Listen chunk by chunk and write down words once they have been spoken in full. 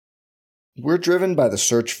We're driven by the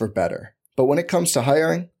search for better. But when it comes to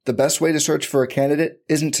hiring, the best way to search for a candidate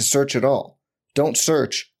isn't to search at all. Don't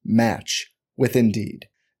search, match with Indeed.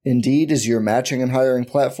 Indeed is your matching and hiring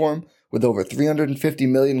platform with over 350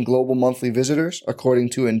 million global monthly visitors,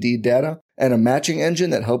 according to Indeed data, and a matching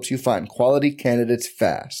engine that helps you find quality candidates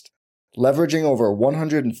fast. Leveraging over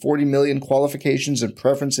 140 million qualifications and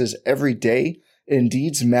preferences every day,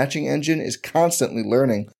 Indeed's matching engine is constantly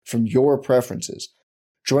learning from your preferences.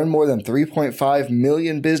 Join more than 3.5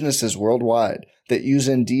 million businesses worldwide that use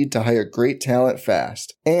Indeed to hire great talent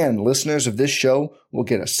fast. And listeners of this show will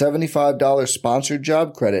get a $75 sponsored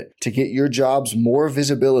job credit to get your jobs more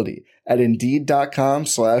visibility at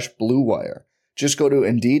Indeed.com/Blue Wire. Just go to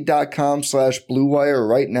Indeed.com/Blue Wire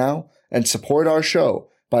right now and support our show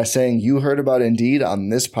by saying you heard about Indeed on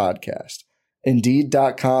this podcast.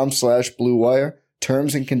 Indeed.com/Blue Wire.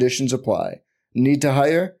 Terms and conditions apply. Need to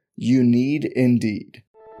hire? You need Indeed.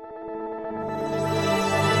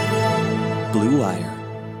 Blue Wire.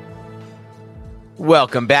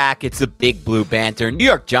 Welcome back. It's the Big Blue Banter, New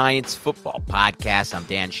York Giants football podcast. I'm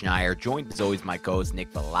Dan Schneier, joined as always my co-host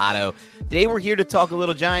Nick Velato. Today we're here to talk a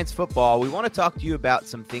little Giants football. We want to talk to you about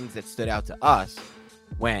some things that stood out to us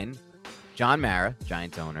when John Mara,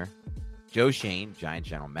 Giants owner, Joe Schoen, Giants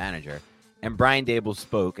general manager, and Brian Daboll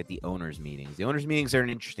spoke at the owners' meetings. The owners' meetings are an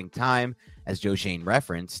interesting time, as Joe Schoen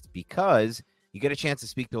referenced, because you get a chance to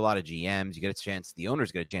speak to a lot of GMs. The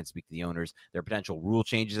owners get a chance to speak to the owners. There are potential rule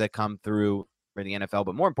changes that come through for the NFL,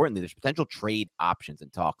 but more importantly, there's potential trade options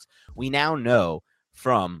and talks. We now know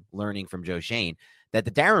from learning from Joe Schoen that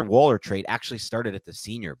the Darren Waller trade actually started at the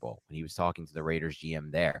Senior Bowl when he was talking to the Raiders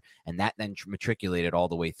GM there, and that then matriculated all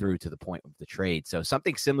the way through to the point of the trade. So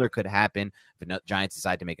something similar could happen if the Giants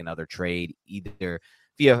decide to make another trade, either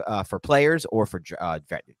via for players or for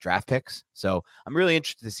draft picks. So I'm really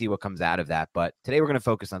interested to see what comes out of that. But today we're going to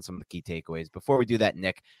focus on some of the key takeaways. Before we do that,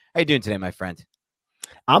 Nick, how you doing today, my friend?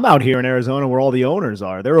 I'm out here in Arizona where all the owners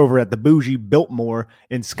are. They're over at the bougie Biltmore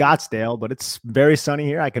in Scottsdale, but it's very sunny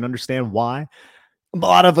here. I can understand why. A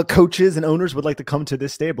lot of coaches and owners would like to come to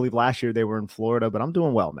this state. I believe last year they were in Florida, but I'm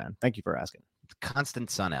doing well, man. Thank you for asking.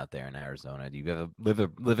 Constant sun out there in Arizona. You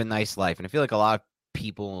live a nice life, and I feel like a lot of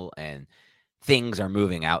people and things are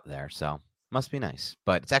moving out there, so must be nice.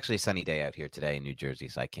 But it's actually a sunny day out here today in New Jersey,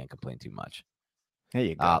 so I can't complain too much. There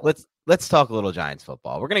you go. Let's talk a little Giants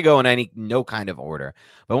football. We're going to go in no kind of order,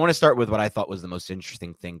 but I want to start with what I thought was the most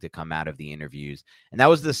interesting thing to come out of the interviews, and that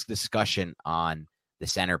was this discussion on the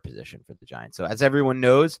center position for the Giants. So as everyone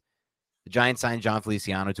knows, the Giants signed John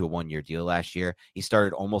Feliciano to a 1-year deal last year. He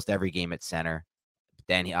started almost every game at center. But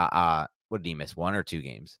then what did he miss? 1 or 2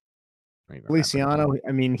 games? Feliciano,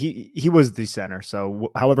 I mean, he was the center, so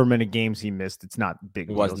however many games he missed, it's not big.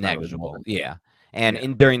 It was negligible, yeah.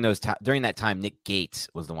 And during that time, Nick Gates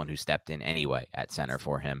was the one who stepped in anyway at center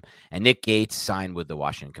for him. And Nick Gates signed with the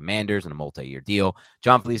Washington Commanders on a multi-year deal.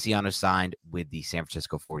 John Feliciano signed with the San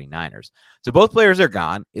Francisco 49ers. So both players are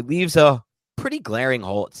gone. It leaves a pretty glaring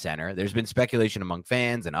hole at center. There's been speculation among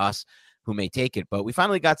fans and us who may take it, but we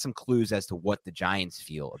finally got some clues as to what the Giants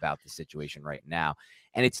feel about the situation right now.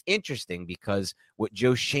 And it's interesting because what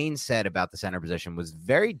Joe Schoen said about the center position was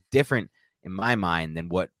very different in my mind than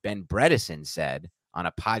what Ben Bredeson said on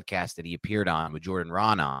a podcast that he appeared on with Jordan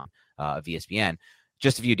Ron on of ESPN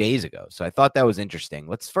just a few days ago. So I thought that was interesting.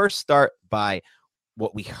 Let's first start by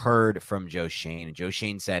what we heard from Joe Schoen. And Joe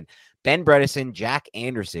Schoen said, Ben Bredeson, Jack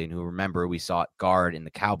Anderson, who remember we saw at guard in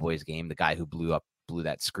the Cowboys game, the guy who blew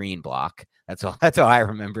that screen block. That's how I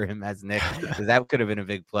remember him as, Nick, because that could have been a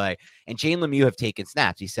big play. And Shane Lemieux have taken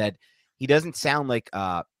snaps. He said he doesn't sound like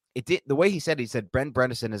it did. The way he said Ben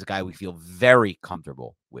Bredeson is a guy we feel very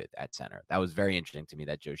comfortable with at center. That was very interesting to me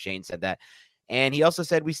that Joe Schoen said that. And he also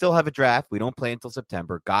said we still have a draft. We don't play until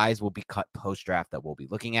September. Guys will be cut post-draft that we'll be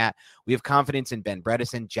looking at. We have confidence in Ben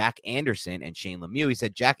Bredeson, Jack Anderson, and Shane Lemieux. He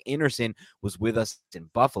said Jack Anderson was with us in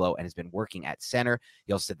Buffalo and has been working at center.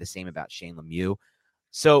 He also said the same about Shane Lemieux.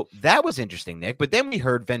 So that was interesting, Nick. But then we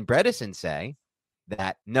heard Ben Bredeson say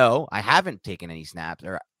that, no, I haven't taken any snaps.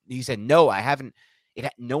 Or he said, no, I haven't.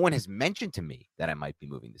 No one has mentioned to me that I might be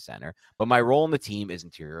moving to center, but my role in the team is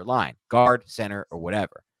interior line, guard, center, or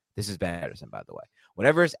whatever. This is Ben Bredeson, by the way.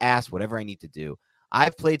 Whatever is asked, whatever I need to do.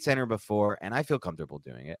 I've played center before, and I feel comfortable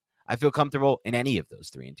doing it. I feel comfortable in any of those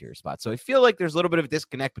 3 interior spots. So I feel like there's a little bit of a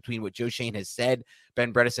disconnect between what Joe Schoen has said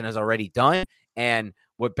Ben Bredeson has already done and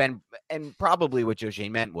probably what Joe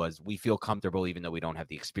Schoen meant was we feel comfortable even though we don't have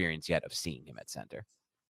the experience yet of seeing him at center.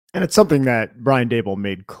 And it's something that Brian Daboll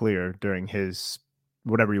made clear during his,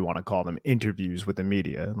 whatever you want to call them, interviews with the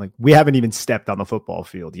media. Like, we haven't even stepped on the football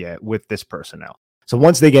field yet with this personnel. So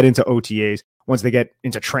once they get into OTAs, once they get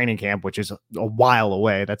into training camp, which is a while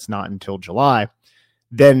away, that's not until July,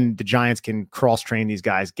 then the Giants can cross-train these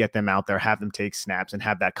guys, get them out there, have them take snaps, and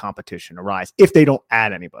have that competition arise if they don't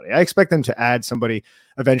add anybody. I expect them to add somebody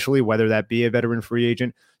eventually, whether that be a veteran free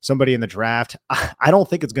agent, somebody in the draft. I don't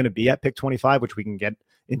think it's going to be at pick 25, which we can get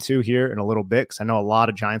into here in a little bit, because I know a lot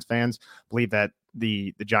of Giants fans believe that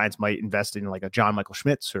the Giants might invest in like a John Michael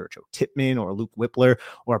Schmitz or Joe Tippmann or Luke Whippler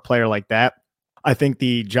or a player like that. I think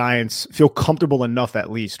the Giants feel comfortable enough,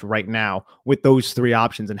 at least right now, with those three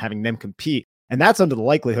options and having them compete. And that's under the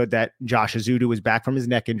likelihood that Josh Azudu is back from his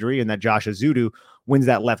neck injury and that Josh Azudu wins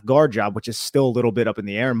that left guard job, which is still a little bit up in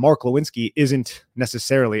the air. And Mark Lewinsky isn't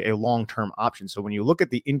necessarily a long-term option. So when you look at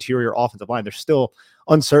the interior offensive line, there's still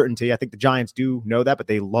uncertainty. I think the Giants do know that, but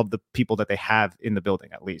they love the people that they have in the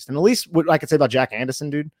building, at least. And at least what I could say about Jack Anderson,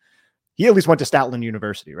 dude, he at least went to Stoutland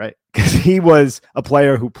University, right? Because he was a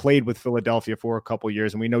player who played with Philadelphia for a couple of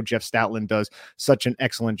years. And we know Jeff Stoutland does such an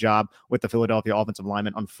excellent job with the Philadelphia offensive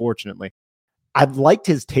lineman, unfortunately. I've liked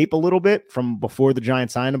his tape a little bit from before the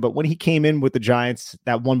Giants signed him, but when he came in with the Giants,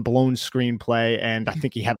 that one blown screenplay, and I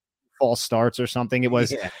think he had false starts or something. It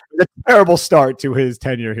was a terrible start to his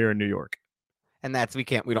tenure here in New York. And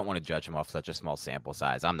we don't want to judge him off such a small sample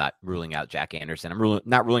size. I'm not ruling out Jack Anderson. I'm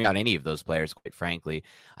not ruling out any of those players, quite frankly.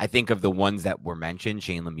 I think of the ones that were mentioned,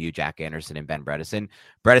 Shane Lemieux, Jack Anderson, and Ben Bredeson.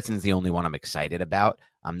 Bredeson's the only one I'm excited about.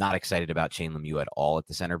 I'm not excited about Shane Lemieux at all at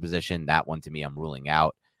the center position. That one, to me, I'm ruling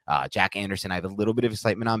out. Jack Anderson, I have a little bit of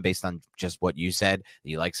excitement on based on just what you said.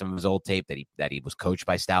 You like some of his old tape, that he was coached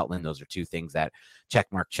by Stoutland. Those are two things that check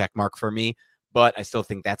mark for me. But I still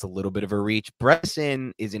think that's a little bit of a reach.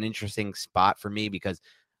 Bredeson is an interesting spot for me because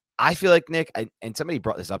I feel like, Nick, and somebody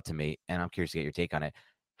brought this up to me, and I'm curious to get your take on it.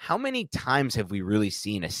 How many times have we really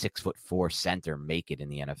seen a 6'4" center make it in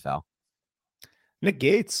the NFL? Nick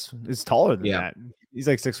Gates is taller than that. He's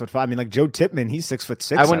like 6'5". I mean, like Joe Tippmann, he's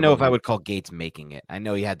 6'6". I wouldn't know if I would call Gates making it. I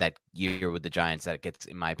know he had that year with the Giants that gets,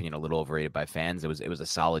 in my opinion, a little overrated by fans. It was a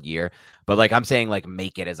solid year, but like I'm saying, like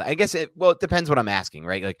make it as I guess it. Well, it depends what I'm asking,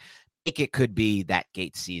 right? Like make it could be that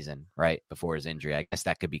Gates season, right before his injury. I guess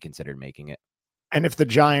that could be considered making it. And if the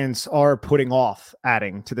Giants are putting off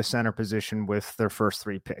adding to the center position with their first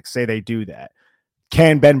three picks, say they do that,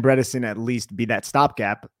 can Ben Bredeson at least be that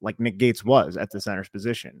stopgap like Nick Gates was at the center's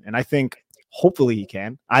position? And I think hopefully he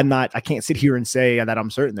can. I can't sit here and say that I'm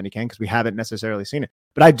certain that he can because we haven't necessarily seen it.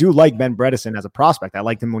 But I do like Ben Bredeson as a prospect. I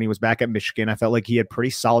liked him when he was back at Michigan. I felt like he had pretty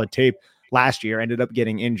solid tape last year, ended up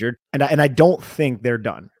getting injured. And I don't think they're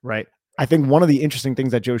done, right? I think one of the interesting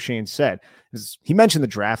things that Joe Schoen said is he mentioned the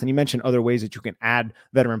draft and he mentioned other ways that you can add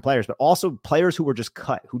veteran players, but also players who were just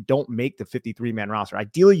cut, who don't make the 53-man roster.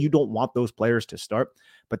 Ideally, you don't want those players to start,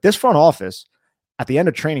 but this front office at the end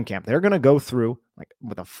of training camp, they're going to go through like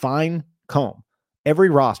with a fine comb every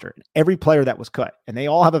roster, every player that was cut, and they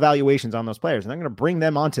all have evaluations on those players, and they're going to bring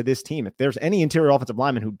them onto this team. If there's any interior offensive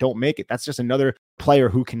linemen who don't make it, that's just another player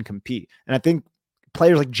who can compete. And I think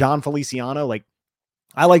players like John Feliciano, like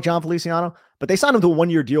I like John Feliciano, but they signed him to a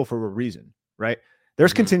one-year deal for a reason, right?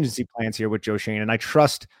 There's contingency plans here with Joe Schoen, and I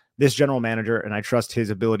trust this general manager, and I trust his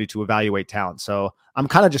ability to evaluate talent. So I'm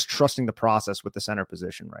kind of just trusting the process with the center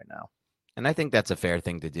position right now. And I think that's a fair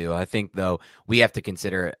thing to do. I think, though, we have to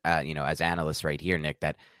consider, as analysts right here, Nick,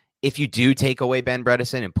 that if you do take away Ben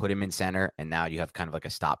Bredeson and put him in center, and now you have kind of like a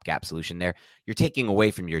stopgap solution there, you're taking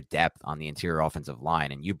away from your depth on the interior offensive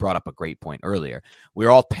line. And you brought up a great point earlier.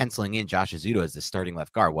 We're all penciling in Josh Azudu as the starting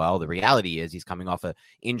left guard. Well, the reality is he's coming off an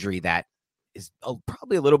injury that is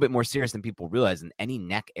probably a little bit more serious than people realize. And any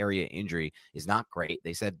neck area injury is not great.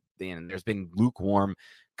 They said there's been lukewarm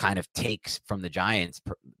kind of takes from the Giants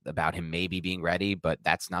about him maybe being ready, but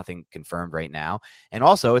that's nothing confirmed right now. And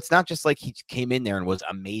also, it's not just like he came in there and was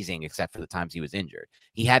amazing, except for the times he was injured.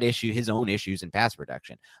 He had his own issues in pass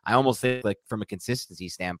protection. I almost think like from a consistency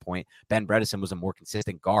standpoint, Ben Bredeson was a more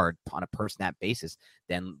consistent guard on a per snap basis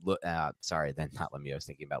than not Lemieux. I was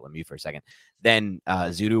thinking about Lemieux for a second. Than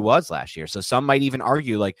Azudu was last year. So some might even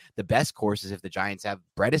argue like the best course is if the Giants have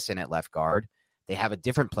Bredeson at left guard, they have a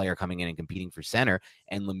different player coming in and competing for center,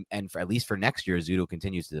 and for at least for next year, Azudu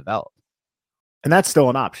continues to develop. And that's still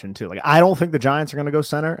an option too. Like I don't think the Giants are going to go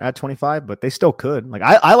center at 25, but they still could. Like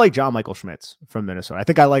I like John Michael Schmitz from Minnesota. I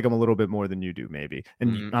think I like him a little bit more than you do, maybe.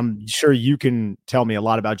 And I'm sure you can tell me a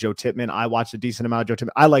lot about Joe Tippmann. I watched a decent amount of Joe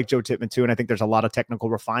Tippmann. I like Joe Tippmann too, and I think there's a lot of technical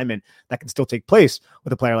refinement that can still take place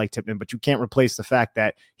with a player like Tippmann. But you can't replace the fact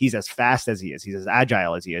that he's as fast as he is. He's as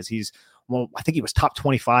agile as he is. I think he was top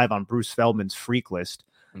 25 on Bruce Feldman's freak list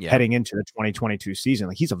heading into the 2022 season.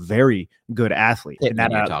 Like he's a very good athlete. And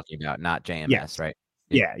that you're talking about, not JMS, right?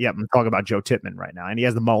 Yeah, I'm talking about Joe Tippmann right now, and he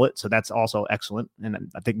has the mullet, so that's also excellent.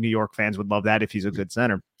 And I think New York fans would love that if he's a good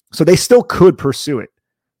center. So they still could pursue it,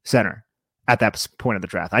 center, at that point of the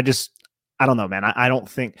draft. I don't know, man. I don't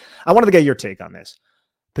think I wanted to get your take on this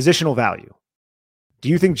positional value. Do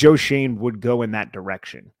you think Joe Schoen would go in that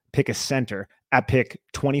direction? Pick a center at pick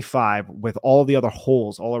 25 with all the other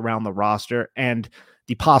holes all around the roster and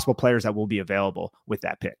the possible players that will be available with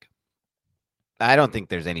that pick? I don't think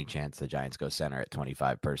there's any chance the Giants go center at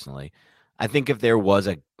 25 personally. I think if there was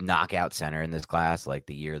a knockout center in this class, like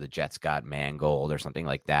the year the Jets got Mangold or something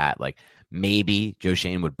like that, like maybe Joe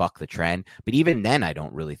Schoen would buck the trend. But even then, I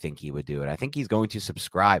don't really think he would do it. I think he's going to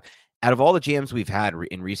subscribe. Out of all the GMs we've had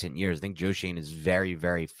in recent years, I think Joe Schoen is very,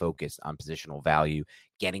 very focused on positional value,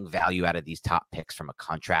 getting value out of these top picks from a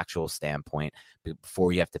contractual standpoint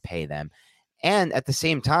before you have to pay them. And at the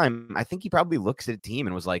same time, I think he probably looks at a team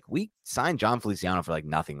and was like, we signed John Feliciano for like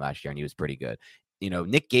nothing last year, and he was pretty good.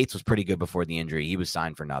 Nick Gates was pretty good before the injury. He was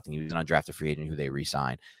signed for nothing. He was an undrafted free agent who they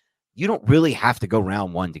re-signed. You don't really have to go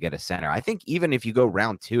round one to get a center. I think even if you go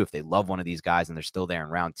round two, if they love one of these guys and they're still there in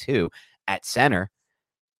round two at center,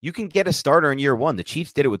 you can get a starter in year one. The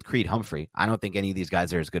Chiefs did it with Creed Humphrey. I don't think any of these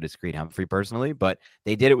guys are as good as Creed Humphrey personally, but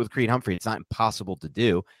they did it with Creed Humphrey. It's not impossible to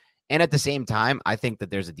do. And at the same time, I think that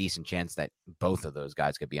there's a decent chance that both of those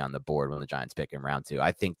guys could be on the board when the Giants pick in round two.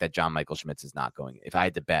 I think that John Michael Schmitz is not going. If I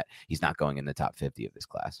had to bet, he's not going in the top 50 of this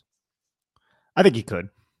class. I think he could.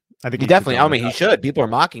 I think he definitely. I mean, he should. People are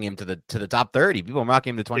mocking him to the top 30. People are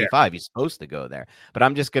mocking him to 25. Yeah. He's supposed to go there. But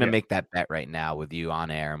I'm just going to make that bet right now with you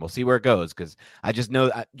on air, and we'll see where it goes because I just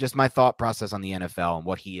know just my thought process on the NFL and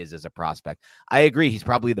what he is as a prospect. I agree. He's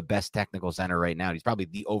probably the best technical center right now. He's probably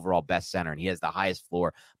the overall best center, and he has the highest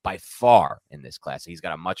floor by far in this class. He's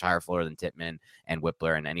got a much higher floor than Tippmann and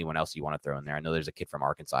Whippler and anyone else you want to throw in there. I know there's a kid from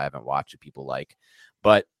Arkansas I haven't watched that people like,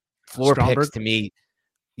 but floor picks to me,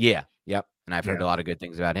 yeah. Yep. And I've heard a lot of good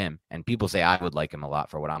things about him. And people say I would like him a lot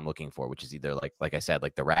for what I'm looking for, which is either like I said,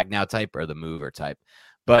 like the Ragnow type or the mover type.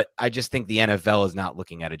 But I just think the NFL is not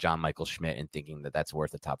looking at a John Michael Schmidt and thinking that that's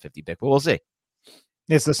worth a top 50 pick. But we'll see.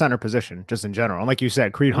 It's the center position, just in general. And like you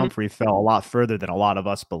said, Creed Humphrey fell a lot further than a lot of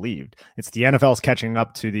us believed. It's the NFL's catching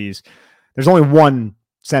up to these. There's only one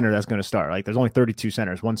center that's going to start. Like there's only 32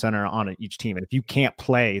 centers, one center on each team. And if you can't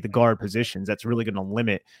play the guard positions, that's really going to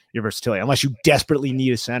limit your versatility. Unless you desperately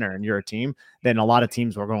need a center and you're a team, then a lot of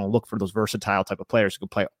teams are going to look for those versatile type of players who can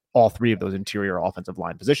play all three of those interior offensive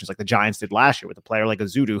line positions, like the Giants did last year with a player like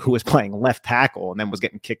Azudu, who was playing left tackle and then was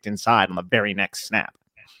getting kicked inside on the very next snap.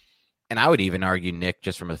 And I would even argue, Nick,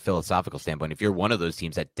 just from a philosophical standpoint, if you're one of those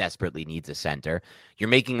teams that desperately needs a center, you're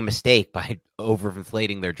making a mistake by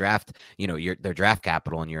overinflating their draft, their draft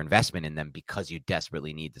capital and your investment in them because you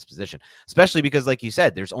desperately need this position. Especially because, like you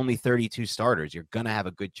said, there's only 32 starters. You're going to have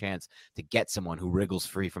a good chance to get someone who wriggles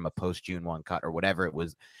free from a post-June 1 cut or whatever it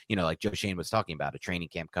was, like Joe Schoen was talking about, a training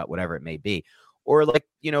camp cut, whatever it may be. Or like,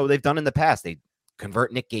 they've done in the past, they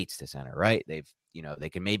convert Nick Gates to center, right? They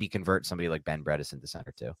can maybe convert somebody like Ben Bredeson to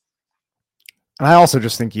center too. And I also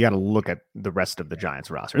just think you got to look at the rest of the Giants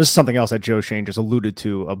roster. This is something else that Joe Schoen just alluded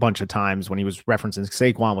to a bunch of times when he was referencing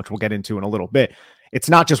Saquon, which we'll get into in a little bit. It's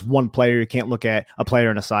not just one player. You can't look at a player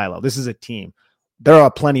in a silo. This is a team. There are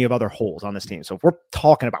plenty of other holes on this team. So if we're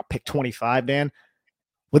talking about pick 25, Dan,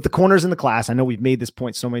 with the corners in the class, I know we've made this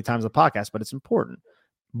point so many times on the podcast, but it's important.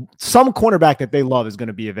 Some cornerback that they love is going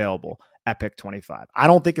to be available at pick 25. I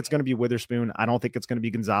don't think it's going to be Witherspoon. I don't think it's going to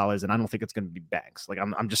be Gonzalez, and I don't think it's going to be Banks. Like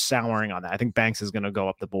I'm just souring on that. I think Banks is going to go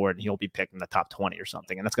up the board and he'll be picked in the top 20 or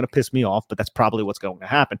something. And that's going to piss me off, but that's probably what's going to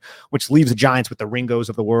happen, which leaves the Giants with the Ringos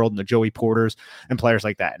of the world and the Joey Porters and players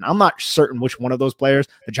like that. And I'm not certain which one of those players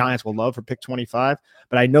the Giants will love for pick 25,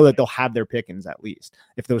 but I know that they'll have their pickings at least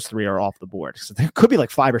if those three are off the board. So there could be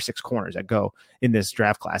like 5 or 6 corners that go in this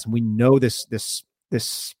draft class. And we know this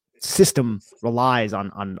system relies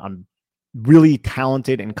on really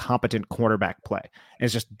talented and competent cornerback play. And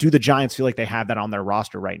it's just, do the Giants feel like they have that on their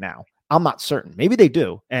roster right now? I'm not certain. Maybe they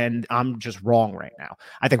do, and I'm just wrong right now.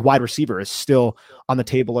 I think wide receiver is still on the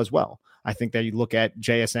table as well. I think that you look at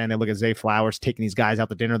JSN, they look at Zay Flowers taking these guys out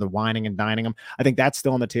to dinner, they're whining and dining them. I think that's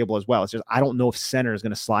still on the table as well. It's just, I don't know if center is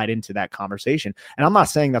going to slide into that conversation. And I'm not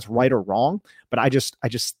saying that's right or wrong, but I just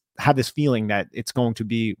have this feeling that it's going to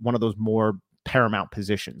be one of those more paramount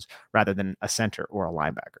positions rather than a center or a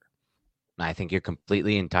linebacker. I think you're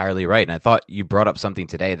completely, entirely right. And I thought you brought up something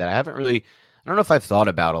today that I don't know if I've thought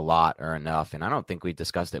about a lot or enough. And I don't think we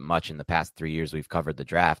discussed it much in the past 3 years we've covered the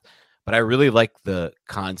draft. But I really like the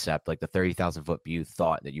concept, like the 30,000 foot view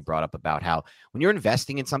thought that you brought up about how when you're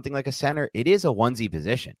investing in something like a center, it is a onesie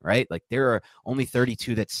position, right? Like there are only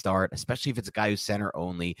 32 that start, especially if it's a guy who's center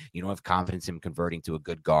only. You don't have confidence in converting to a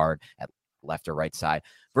good guard at left or right side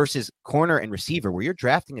versus corner and receiver where you're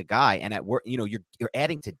drafting a guy and at work, you're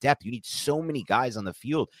adding to depth. You need so many guys on the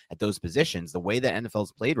field at those positions. The way that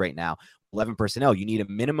NFL's played right now, 11 personnel, you need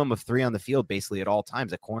a minimum of 3 on the field basically at all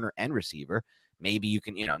times at corner and receiver. Maybe you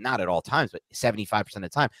can, not at all times, but 75% of the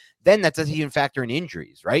time. Then that doesn't even factor in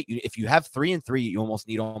injuries, right? If you have 3 and 3, you almost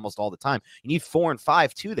need almost all the time. You need 4 and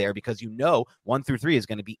 5 too there because 1 through 3 is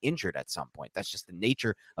going to be injured at some point. That's just the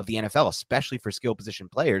nature of the NFL, especially for skill position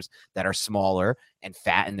players that are smaller and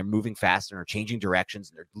fat and they're moving faster and are changing directions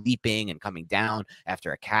and they're leaping and coming down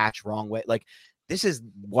after a catch wrong way. Like this is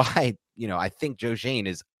why, I think Joe Schoen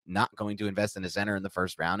is not going to invest in a center in the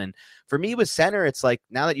first round. And for me with center, it's like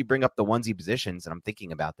now that you bring up the onesie positions and I'm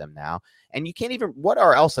thinking about them now, and you can't even, what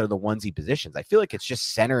else are the onesie positions? I feel like it's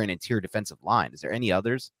just center and interior defensive line. Is there any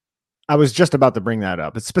others? I was just about to bring that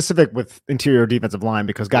up. It's specific with interior defensive line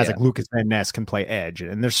because guys like Lucas Van Ness can play edge,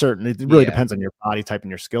 and there's certain, it really depends on your body type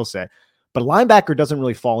and your skill set. But linebacker doesn't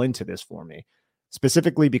really fall into this for me,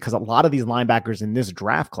 specifically because a lot of these linebackers in this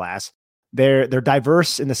draft class, they're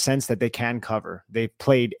diverse in the sense that they can cover. They've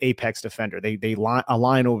played apex defender. They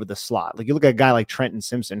align over the slot. Like you look at a guy like Trenton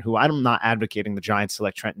Simpson, who I'm not advocating the Giants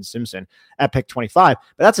select Trenton Simpson at pick 25,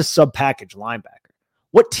 but that's a sub package linebacker.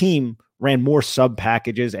 What team ran more sub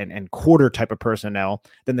packages and quarter type of personnel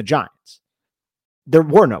than the Giants? There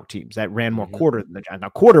were no teams that ran more quarter than the Giants. Now,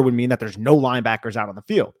 quarter would mean that there's no linebackers out on the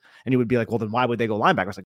field. And you would be like, well, then why would they go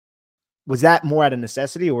linebackers? Like, was that more out of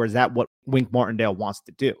necessity or is that what Wink Martindale wants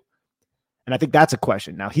to do? And I think that's a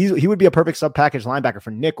question. Now, he would be a perfect sub-package linebacker for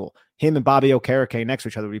nickel. Him and Bobby Okereke next to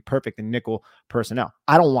each other would be perfect in nickel personnel.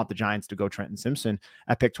 I don't want the Giants to go Trenton Simpson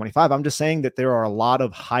at pick 25. I'm just saying that there are a lot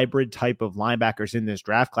of hybrid type of linebackers in this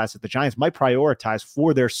draft class that the Giants might prioritize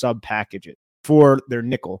for their sub-packages, for their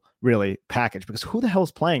nickel, really, package. Because who the hell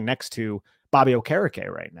is playing next to Bobby Okereke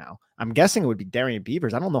right now? I'm guessing it would be Darian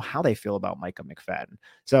Beavers. I don't know how they feel about Micah McFadden.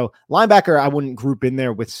 So linebacker, I wouldn't group in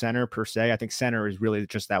there with center per se. I think center is really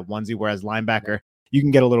just that onesie, whereas linebacker, you can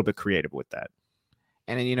get a little bit creative with that.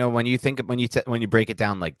 And then, when you break it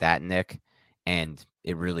down like that, Nick, and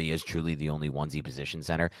it really is truly the only onesie position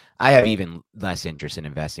center, I have even less interest in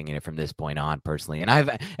investing in it from this point on personally.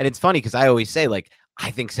 And it's funny because I always say, like, I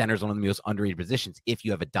think center is one of the most underrated positions if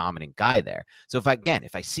you have a dominant guy there. So if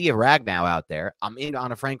I see a Ragnow out there, I'm in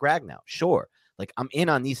on a Frank Ragnow. Sure. Like I'm in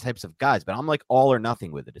on these types of guys, but I'm like all or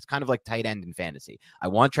nothing with it. It's kind of like tight end in fantasy. I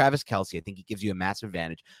want Travis Kelce. I think he gives you a massive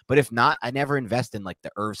advantage. But if not, I never invest in like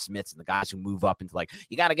the Irv Smiths and the guys who move up into like,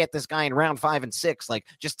 you got to get this guy in round 5 and 6. Like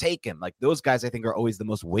just take him. Like those guys I think are always the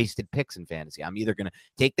most wasted picks in fantasy. I'm either going to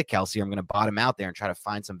take the Kelce or I'm going to bottom out there and try to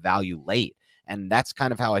find some value late. And that's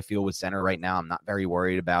kind of how I feel with center right now. I'm not very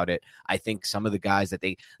worried about it. I think some of the guys that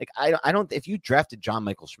they like, I don't, if you drafted John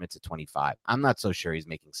Michael Schmitz at 25, I'm not so sure he's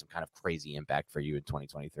making some kind of crazy impact for you in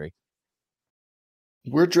 2023.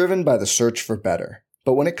 We're driven by the search for better.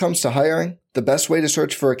 But when it comes to hiring, the best way to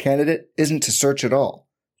search for a candidate isn't to search at all.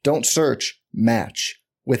 Don't search, match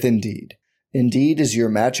with Indeed. Indeed is your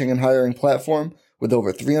matching and hiring platform with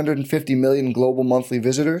over 350 million global monthly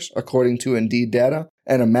visitors, according to Indeed data,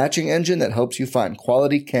 and a matching engine that helps you find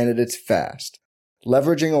quality candidates fast.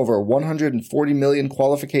 Leveraging over 140 million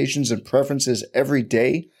qualifications and preferences every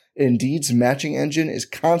day, Indeed's matching engine is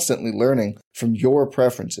constantly learning from your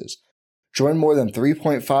preferences. Join more than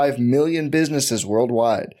 3.5 million businesses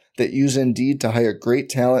worldwide that use Indeed to hire great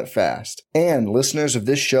talent fast. And listeners of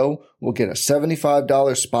this show will get a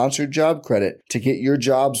 $75 sponsored job credit to get your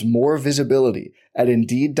jobs more visibility at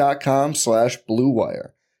Indeed.com/Blue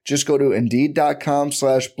Wire. Just go to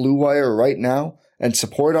Indeed.com/Blue Wire right now and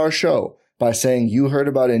support our show by saying you heard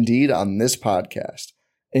about Indeed on this podcast.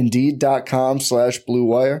 Indeed.com/Blue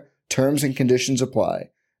Wire. Terms and conditions apply.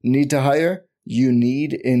 Need to hire? You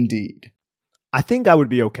need Indeed. I think I would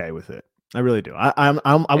be okay with it. I really do.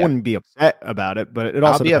 I wouldn't be upset about it, but it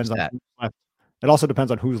also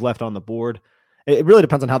depends on who's left on the board. It really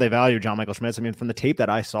depends on how they value John Michael Schmitz. I mean, from the tape that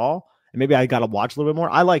I saw, and maybe I got to watch a little bit more,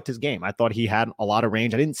 I liked his game. I thought he had a lot of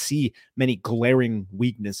range. I didn't see many glaring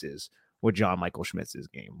weaknesses with John Michael Schmitz's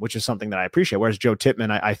game, which is something that I appreciate. Whereas Joe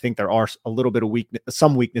Tippmann, I think there are a little bit of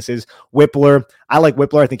some weaknesses. Whippler, I like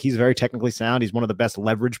Whippler. I think he's very technically sound. He's one of the best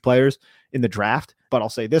leverage players in the draft. But I'll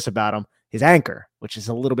say this about him. his anchor, which is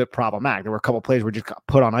a little bit problematic. There were a couple of plays where he just got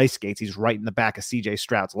put on ice skates. He's right in the back of CJ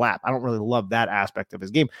Stroud's lap. I don't really love that aspect of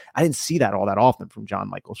his game. I didn't see that all that often from John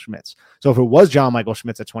Michael Schmitz. So if it was John Michael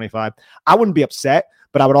Schmitz at 25, I wouldn't be upset,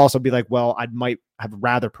 but I would also be like, well, I might have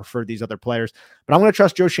rather preferred these other players. But I'm going to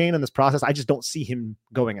trust Joe Schoen in this process. I just don't see him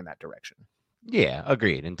going in that direction. Yeah,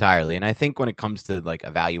 agreed entirely. And I think when it comes to like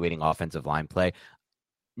evaluating offensive line play,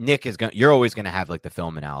 Nick is going. You're always going to have like the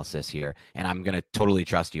film analysis here, and I'm going to totally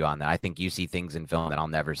trust you on that. I think you see things in film that I'll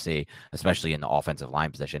never see, especially in the offensive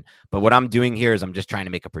line position. But what I'm doing here is I'm just trying to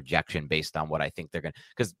make a projection based on what I think they're going to,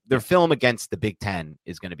 because their film against the Big Ten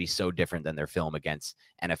is going to be so different than their film against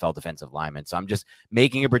NFL defensive linemen. So I'm just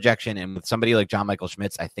making a projection. And with somebody like John Michael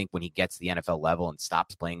Schmitz, I think when he gets to the NFL level and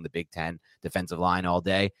stops playing the Big Ten defensive line all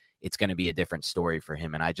day, it's going to be a different story for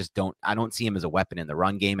him. And I don't see him as a weapon in the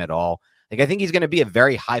run game at all. Like, I think he's going to be a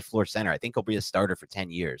very high floor center. I think he'll be a starter for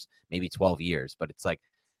 10 years, maybe 12 years. But it's like,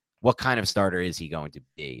 what kind of starter is he going to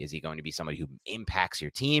be? Is he going to be somebody who impacts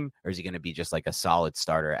your team, or is he going to be just like a solid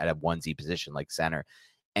starter at a onesie position like center?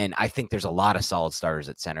 And I think there's a lot of solid starters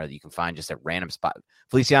at center that you can find just at random spot.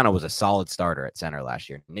 Feliciano was a solid starter at center last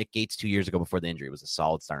year. Nick Gates 2 years ago before the injury was a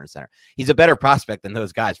solid starter at center. He's a better prospect than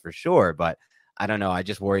those guys for sure, but I don't know. I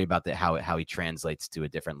just worry about how he translates to a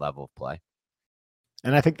different level of play.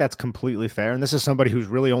 And I think that's completely fair. And this is somebody who's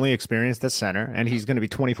really only experienced at center, and he's going to be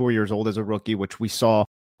 24 years old as a rookie, which we saw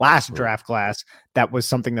last draft class. That was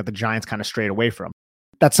something that the Giants kind of strayed away from.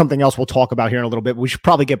 That's something else we'll talk about here in a little bit. We should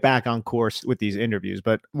probably get back on course with these interviews.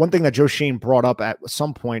 But one thing that Joe Schoen brought up at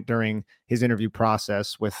some point during his interview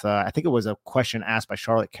process with, I think it was a question asked by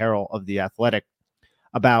Charlotte Carroll of The Athletic,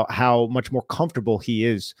 about how much more comfortable he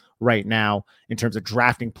is right now in terms of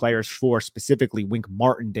drafting players for specifically Wink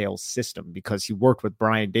Martindale's system, because he worked with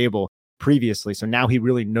Brian Daboll previously. So now he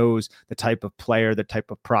really knows the type of player, the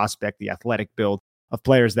type of prospect, the athletic build of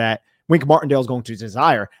players that Wink Martindale is going to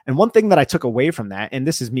desire. And one thing that I took away from that, and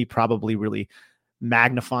this is me probably really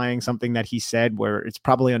magnifying something that he said where it's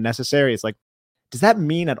probably unnecessary, it's like, does that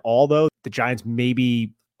mean at all, though, the Giants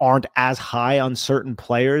maybe aren't as high on certain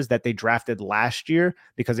players that they drafted last year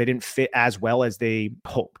because they didn't fit as well as they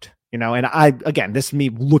hoped, and again, this is me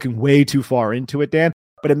looking way too far into it, Dan,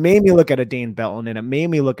 but it made me look at a Dane Belton and it made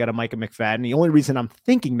me look at a Micah McFadden. The only reason I'm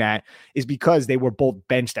thinking that is because they were both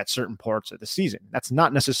benched at certain parts of the season. That's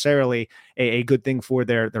not necessarily a good thing for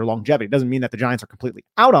their longevity. It doesn't mean that the Giants are completely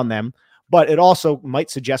out on them, but it also might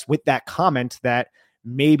suggest with that comment that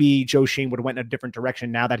maybe Joe Schoen would have went in a different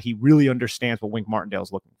direction now that he really understands what Wink Martindale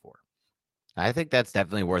is looking for. I think that's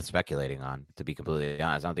definitely worth speculating on, to be completely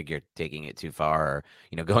honest. I don't think you're taking it too far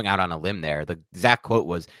or, going out on a limb there. The exact quote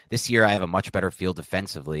was, "This year I have a much better feel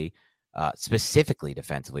defensively, specifically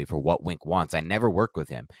defensively, for what Wink wants. I never worked with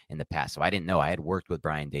him in the past, so I didn't know. I had worked with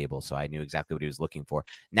Brian Daboll, so I knew exactly what he was looking for.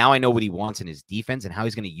 Now I know what he wants in his defense and how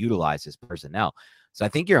he's going to utilize his personnel." So I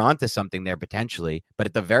think you're onto something there potentially, but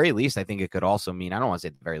at the very least, I think it could also mean, I don't want to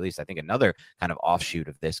say at the very least, I think another kind of offshoot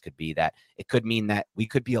of this could be that it could mean that we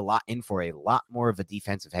could be in for a lot more of a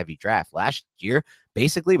defensive heavy draft. Last year,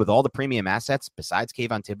 basically with all the premium assets, besides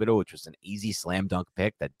Kayvon Thibodeau, which was an easy slam dunk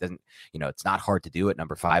pick that doesn't, it's not hard to do at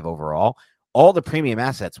number 5 overall. All the premium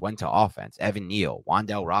assets went to offense. Evan Neal,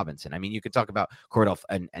 Wan'Dale Robinson. I mean, you could talk about Cordell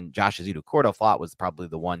and Josh Azudu. Cordell Flott was probably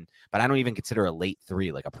the one, but I don't even consider a late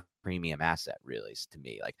 3 like a premium asset, really, to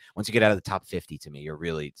me. Like, once you get out of the top 50, to me, you're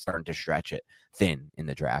really starting to stretch it thin in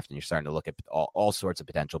the draft, and you're starting to look at all sorts of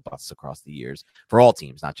potential busts across the years for all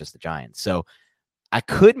teams, not just the Giants. So I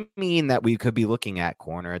could mean that we could be looking at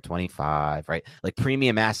corner at 25, right? Like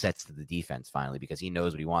premium assets to the defense finally, because he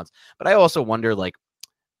knows what he wants. But I also wonder, like,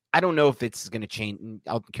 I don't know if it's going to change.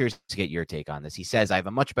 I'm curious to get your take on this. He says, "I have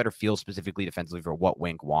a much better feel specifically defensively for what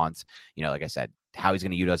Wink wants." Like I said, how he's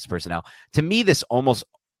going to utilize his personnel. To me, this almost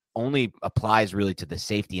only applies really to the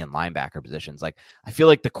safety and linebacker positions. Like, I feel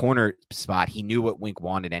like the corner spot, he knew what Wink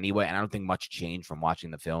wanted anyway, and I don't think much changed from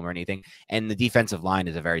watching the film or anything. And the defensive line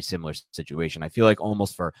is a very similar situation. I feel like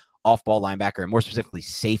almost for off-ball linebacker, and more specifically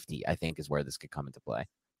safety, I think is where this could come into play.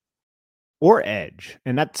 Or edge.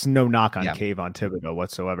 And that's no knock on Kayvon Thibodeau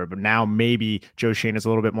whatsoever. But now maybe Joe Schoen is a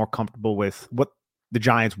little bit more comfortable with what the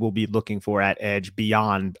Giants will be looking for at edge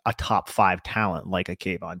beyond a top 5 talent like a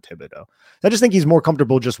Kayvon Thibodeau. I just think he's more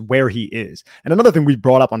comfortable just where he is. And another thing we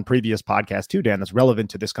brought up on previous podcasts too, Dan, that's relevant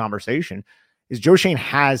to this conversation is Joe Schoen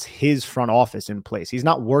has his front office in place. He's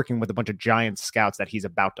not working with a bunch of Giants scouts that he's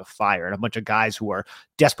about to fire and a bunch of guys who are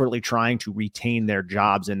desperately trying to retain their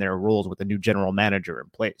jobs and their roles with a new general manager in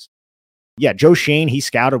place. Yeah, Joe Schoen, he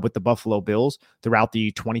scouted with the Buffalo Bills throughout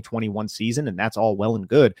the 2021 season, and that's all well and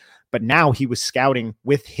good. but now he was scouting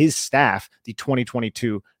with his staff the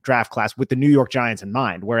 2022 draft class with the New York Giants in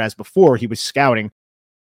mind, whereas before he was scouting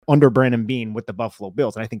under Brandon Beane with the Buffalo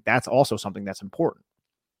Bills. And I think that's also something that's important.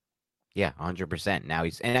 Yeah, 100%. Now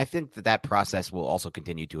and I think that process will also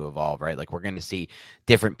continue to evolve, right? Like we're going to see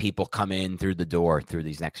different people come in through the door through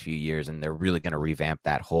these next few years, and they're really going to revamp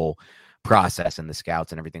that whole process and the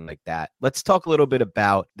scouts and everything like that. Let's talk a little bit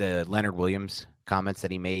about the Leonard Williams comments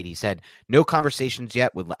that he made. He said,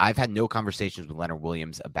 I've had no conversations with Leonard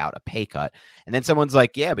Williams about a pay cut. And then someone's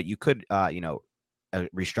like, yeah, but you could,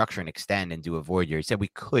 restructure and extend and do a void year. He said we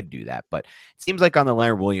could do that, but it seems like on the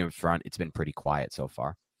Leonard Williams front, it's been pretty quiet so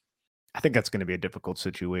far. I think that's going to be a difficult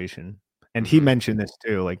situation. And he mentioned this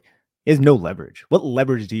too. Like, he has no leverage. What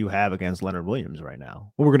leverage do you have against Leonard Williams right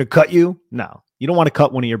now? Well, we're going to cut you? No, you don't want to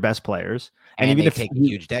cut one of your best players. And even if they take a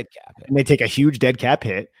huge dead cap hit. And they take a huge dead cap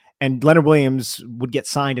hit. And Leonard Williams would get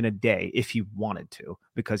signed in a day if he wanted to,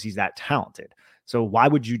 because he's that talented. So why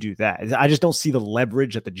would you do that? I just don't see the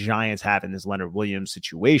leverage that the Giants have in this Leonard Williams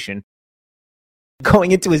situation.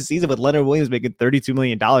 Going into a season with Leonard Williams making $32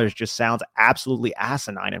 million just sounds absolutely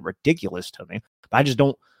asinine and ridiculous to me. But I just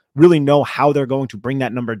don't really know how they're going to bring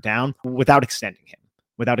that number down without extending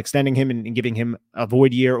him and giving him a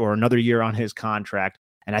void year or another year on his contract.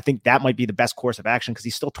 And I think that might be the best course of action because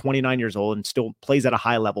he's still 29 years old and still plays at a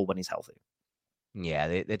high level when he's healthy. Yeah,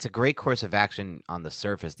 it's a great course of action on the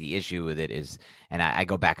surface. The issue with it is, and I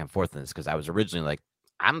go back and forth on this because I was originally like,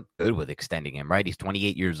 I'm good with extending him, right? He's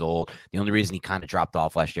 28 years old. The only reason he kind of dropped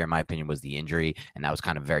off last year, in my opinion, was the injury. And that was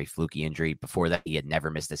kind of a very fluky injury. Before that, he had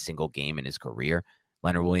never missed a single game in his career,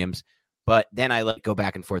 Leonard Williams. But then I go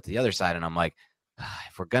back and forth to the other side, and I'm like,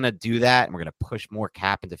 if we're going to do that and we're going to push more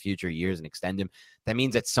cap into future years and extend him, that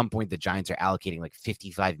means at some point the Giants are allocating like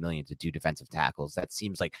 $55 million to 2 defensive tackles. That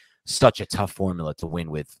seems like such a tough formula to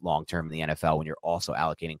win with long-term in the NFL when you're also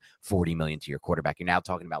allocating $40 million to your quarterback. You're now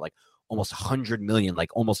talking about like almost $100 million,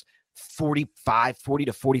 like almost 40 to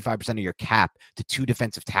 45% of your cap to 2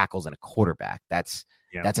 defensive tackles and a quarterback. That's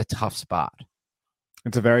a tough spot.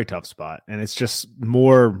 It's a very tough spot. And it's just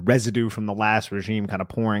more residue from the last regime kind of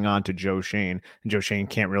pouring onto Joe Schoen. And Joe Schoen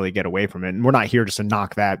can't really get away from it. And we're not here just to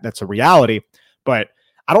knock that. That's a reality. But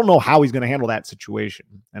I don't know how he's going to handle that situation.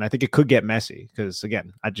 And I think it could get messy because,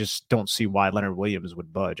 again, I just don't see why Leonard Williams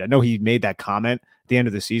would budge. I know he made that comment at the end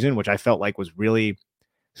of the season, which I felt like was really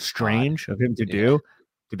strange of him to do.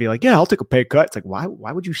 To be like, yeah, I'll take a pay cut. It's like,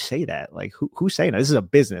 why would you say that? Like, who's saying that? This is a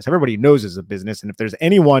business. Everybody knows it's a business. And if there's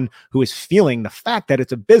anyone who is feeling the fact that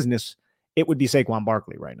it's a business, it would be Saquon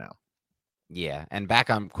Barkley right now. Yeah. And back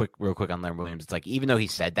on real quick on Leonard Williams, it's like, even though he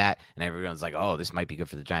said that and everyone's like, oh, this might be good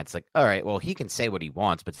for the Giants. It's like, all right, well, he can say what he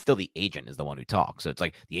wants, but still the agent is the one who talks. So it's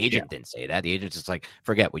like the agent didn't say that. The agent's just like,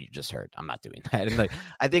 forget what you just heard. I'm not doing that. And like,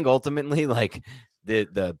 I think ultimately, like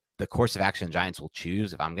the course of action Giants will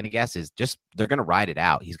choose, if I'm going to guess, is just they're going to ride it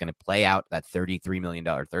out. He's going to play out that $33 million,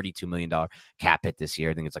 $32 million cap hit this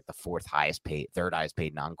year. I think it's like the third highest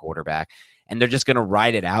paid non-quarterback. And they're just going to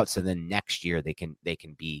ride it out. So then next year they can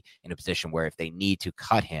be in a position where if they need to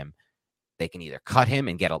cut him, they can either cut him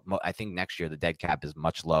and I think next year the dead cap is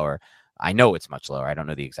much lower. I know it's much lower. I don't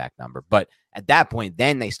know the exact number, but at that point,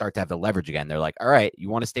 then they start to have the leverage again. They're like, all right, you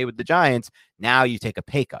want to stay with the Giants. Now you take a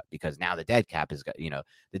pay cut because now the dead cap the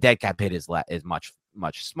dead cap hit is much,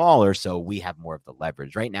 much smaller. So we have more of the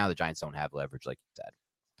leverage right now. The Giants don't have leverage, like you said.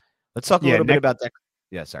 Let's talk a little bit about that.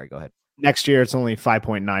 Yeah. Sorry. Go ahead. Next year, it's only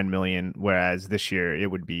 5.9 million, whereas this year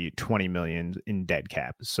it would be 20 million in dead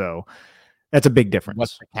cap. So that's a big difference.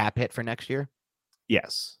 What's the cap hit for next year?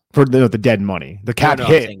 Yes. For the dead money. The cap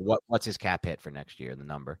hit. What's his cap hit for next year? The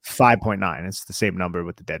number 5.9. It's the same number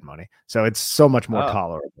with the dead money. So it's so much more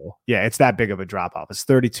tolerable. Yeah, it's that big of a drop off. It's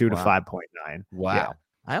 32 to 5.9. Wow. Yeah.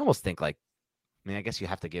 I almost think I guess you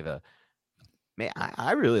have to give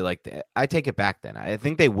I really like that. I take it back then. I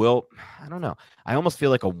think they will. I don't know. I almost feel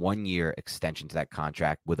like a 1-year extension to that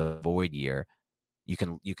contract with a void year. You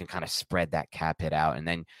can kind of spread that cap hit out, and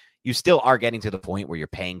then you still are getting to the point where you're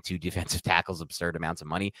paying 2 defensive tackles absurd amounts of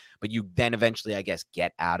money, but you then eventually, I guess,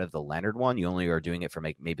 get out of the Leonard one. You only are doing it for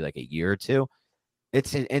maybe like a year or two.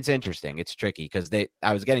 It's interesting. It's tricky because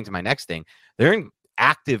I was getting to my next thing. They're in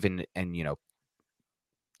active and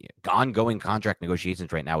ongoing contract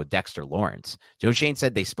negotiations right now with Dexter Lawrence. Joe Schoen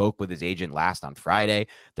said they spoke with his agent last on Friday.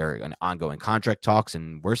 They're in ongoing contract talks,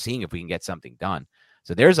 and we're seeing if we can get something done.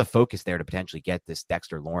 So there's a focus there to potentially get this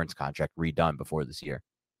Dexter Lawrence contract redone before this year.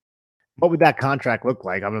 What would that contract look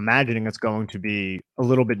like? I'm imagining it's going to be a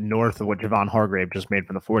little bit north of what Javon Hargrave just made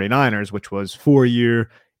from the 49ers, which was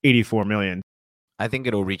 4-year, $84 million. I think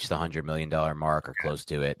it'll reach the $100 million mark or close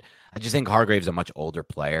to it. I just think Hargrave's a much older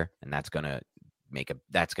player, and that's going to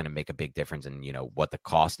that's going to make a big difference in, what the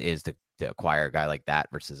cost is to acquire a guy like that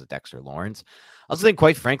versus a Dexter Lawrence. I also think,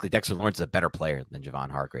 quite frankly, Dexter Lawrence is a better player than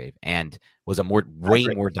Javon Hargrave and was a way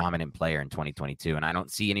more dominant player in 2022. And I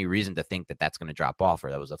don't see any reason to think that that's going to drop off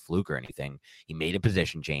or that was a fluke or anything. He made a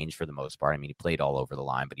position change for the most part. I mean, he played all over the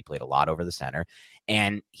line, but he played a lot over the center,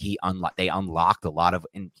 and they unlocked a lot of,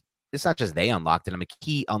 and it's not just they unlocked it. I mean,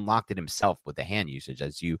 he unlocked it himself with the hand usage,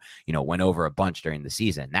 as you went over a bunch during the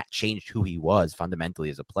season. That changed who he was fundamentally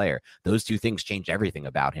as a player. Those two things changed everything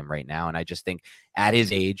about him right now. And I just think at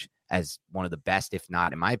his age, as one of the best, if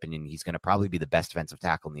not, in my opinion, he's going to probably be the best defensive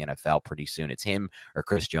tackle in the NFL pretty soon. It's him or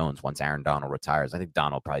Chris Jones once Aaron Donald retires. I think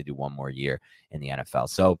Donald will probably do one more year in the NFL.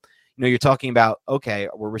 So, you're talking about, okay,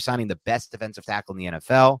 we're resigning the best defensive tackle in the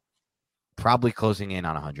NFL, probably closing in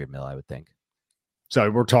on 100 mil, I would think. So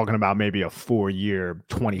we're talking about maybe a 4-year,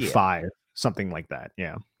 25, something like that.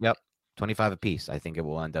 Yeah. Yep. 25 a piece. I think it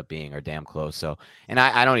will end up being, or damn close. So, and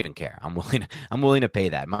I don't even care. I'm willing to pay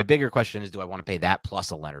that. My bigger question is, do I want to pay that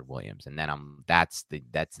plus a Leonard Williams? And then that's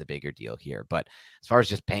the bigger deal here. But as far as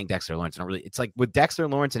just paying Dexter Lawrence, it's like with Dexter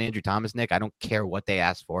Lawrence and Andrew Thomas, Nick, I don't care what they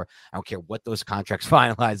ask for. I don't care what those contracts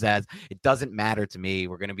finalize as. It doesn't matter to me.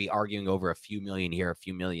 We're going to be arguing over a few million here, a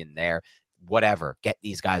few million there. Whatever, get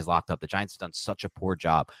these guys locked up. The Giants have done such a poor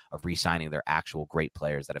job of re-signing their actual great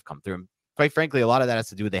players that have come through. And quite frankly, a lot of that has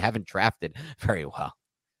to do with they haven't drafted very well.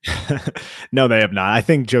 No, they have not. I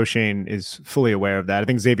think Joe Schoen is fully aware of that. I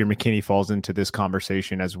think Xavier McKinney falls into this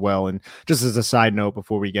conversation as well. And just as a side note,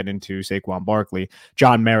 before we get into Saquon Barkley,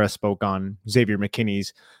 John Mara spoke on Xavier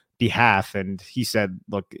McKinney's behalf, and he said,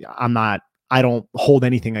 look, I don't hold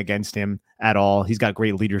anything against him at all. He's got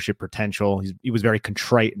great leadership potential. He was very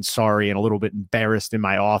contrite and sorry and a little bit embarrassed in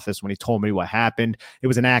my office when he told me what happened. It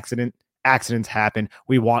was an accident. Accidents happen.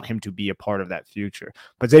 We want him to be a part of that future.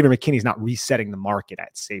 But Xavier McKinney's not resetting the market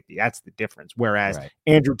at safety. That's the difference. Whereas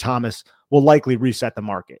Andrew Thomas will likely reset the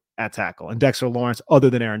market at tackle. And Dexter Lawrence, other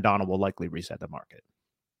than Aaron Donald, will likely reset the market.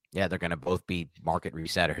 Yeah, they're going to both be market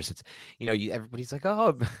resetters. It's, everybody's like,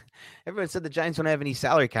 oh, everyone said the Giants don't have any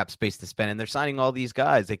salary cap space to spend, and they're signing all these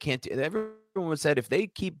guys. They can't. Everyone said if they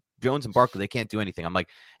keep Jones and Barkley, they can't do anything. I'm like,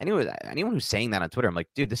 anyone who's saying that on Twitter, I'm like,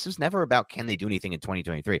 dude, this is never about can they do anything in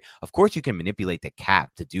 2023. Of course, you can manipulate the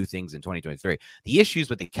cap to do things in 2023. The issues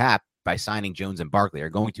with the cap by signing Jones and Barkley are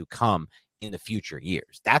going to come in the future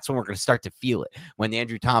years. That's when we're going to start to feel it. When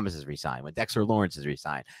Andrew Thomas is resigned, when Dexter Lawrence is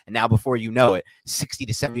resigned, and now before you know it, 60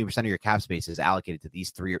 to 70% of your cap space is allocated to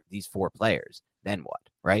these four players. Then what,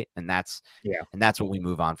 right? And that's what we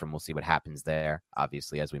move on from. We'll see what happens there,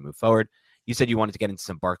 obviously, as we move forward. You said you wanted to get into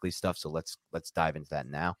some Barkley stuff, so let's dive into that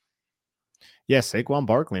now. Yes, Saquon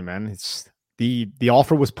Barkley, man. It's the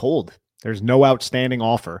offer was pulled. There's no outstanding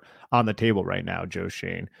offer on the table right now, Joe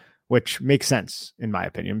Schoen, which makes sense in my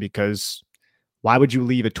opinion, because why would you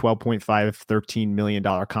leave a $12.5, $13 million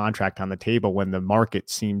contract on the table when the market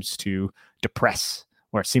seems to depress,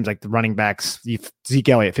 where it seems like the running backs, Zeke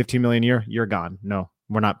Elliott, $15 million a year, you're gone. No,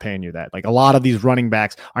 we're not paying you that. Like a lot of these running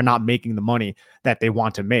backs are not making the money that they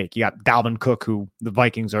want to make. You got Dalvin Cook, who the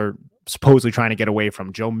Vikings are supposedly trying to get away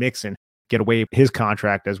from. Joe Mixon, get away his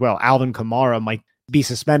contract as well. Alvin Kamara might be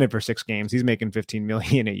suspended for 6 games. He's making $15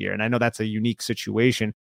 million a year. And I know that's a unique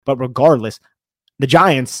situation, but regardless, the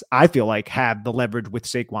Giants, I feel like, have the leverage with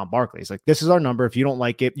Saquon Barkley. It's like, this is our number. If you don't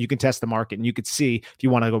like it, you can test the market and you could see if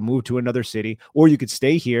you want to go move to another city, or you could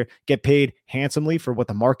stay here, get paid handsomely for what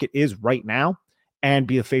the market is right now, and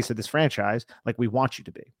be the face of this franchise like we want you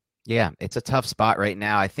to be. Yeah, it's a tough spot right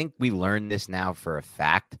now. I think we learned this now for a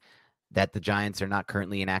fact, that the Giants are not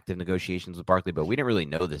currently in active negotiations with Barkley, but we didn't really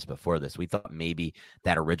know this before this. We thought maybe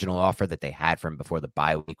that original offer that they had from before the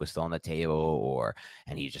bye week was still on the table,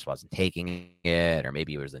 and he just wasn't taking it, or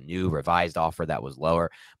maybe it was a new revised offer that was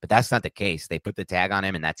lower, but that's not the case. They put the tag on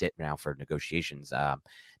him, and that's it now for negotiations.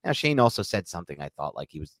 Now, Shane also said something I thought like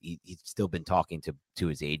he's still been talking to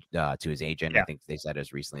his agent. Yeah. I think they said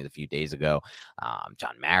as recently a few days ago.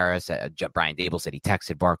 John Mara said, Brian Dable said he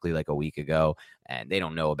texted Barkley like a week ago, and they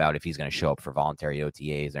don't know about if he's going to show up for voluntary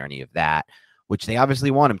OTAs or any of that, which they obviously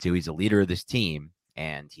want him to. He's a leader of this team,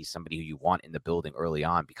 and he's somebody who you want in the building early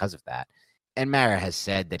on because of that. And Mara has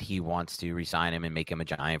said that he wants to re-sign him and make him a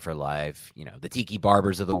Giant for life. You know, the Tiki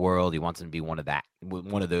Barbers of the world. He wants him to be one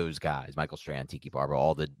of those guys. Michael Strahan, Tiki Barber,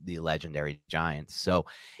 all the legendary Giants. So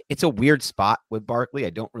it's a weird spot with Barkley. I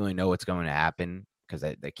don't really know what's going to happen because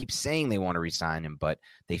they keep saying they want to re-sign him, but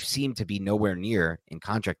they seem to be nowhere near in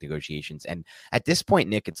contract negotiations. And at this point,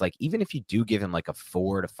 Nick, it's like, even if you do give him like a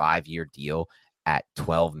 4 to 5 year deal at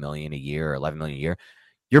 $12 million a year or $11 million a year,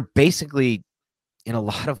 you're basically in a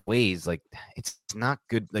lot of ways, like, it's not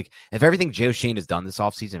good. Like, if everything Joe Shane has done this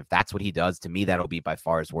offseason, if that's what he does, to me, that'll be by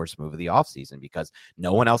far his worst move of the offseason, because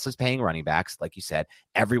no one else is paying running backs. Like you said,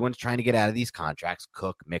 everyone's trying to get out of these contracts,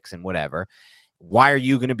 Cook, Mixon, whatever. Why are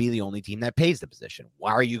you going to be the only team that pays the position?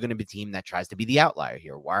 Why are you going to be a team that tries to be the outlier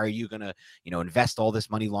here? Why are you going to, invest all this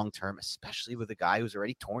money long-term, especially with a guy who's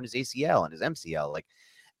already torn his ACL and his MCL? Like,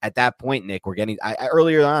 at that point, Nick, we're getting,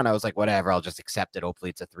 earlier on, I was like, whatever, I'll just accept it. Hopefully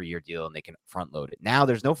it's a 3-year deal and they can front load it. Now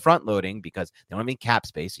there's no front loading because they don't have any cap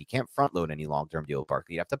space. So you can't front load any long-term deal with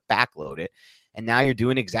Barkley. You have to back load it. And now you're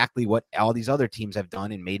doing exactly what all these other teams have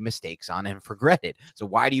done and made mistakes on and regretted. So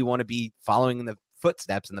why do you want to be following in the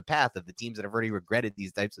footsteps and the path of the teams that have already regretted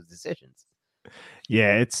these types of decisions?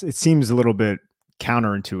 Yeah, it seems a little bit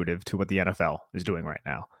counterintuitive to what the NFL is doing right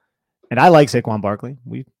now. And I like Saquon Barkley.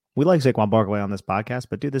 We like Saquon Barkley on this podcast,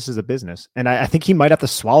 but dude, this is a business. And I think he might have to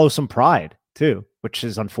swallow some pride too, which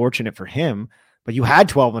is unfortunate for him. But you had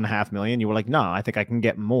 $12.5 million. You were like, no, I think I can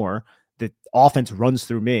get more. The offense runs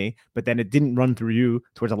through me, but then it didn't run through you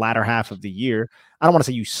towards the latter half of the year. I don't want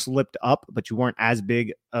to say you slipped up, but you weren't as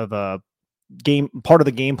big of a part of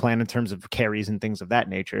the game plan in terms of carries and things of that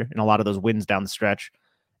nature. And a lot of those wins down the stretch.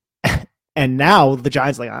 And now the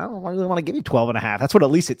Giants like, I don't really want to give you 12.5. That's what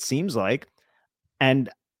at least it seems like. And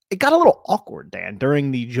it got a little awkward, Dan,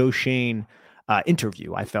 during the Joe Shane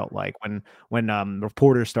interview. I felt like when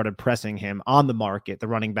reporters started pressing him on the market, the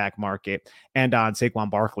running back market, and on Saquon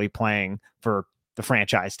Barkley playing for the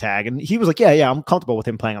franchise tag. And he was like, yeah, I'm comfortable with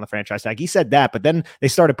him playing on the franchise tag. He said that, but then they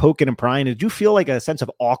started poking and prying. Did you feel like a sense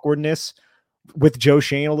of awkwardness with Joe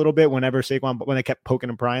Shane a little bit when they kept poking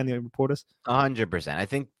and prying, the reporters? 100%. I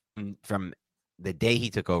think from the day he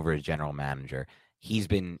took over as general manager, he's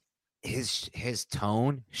been, his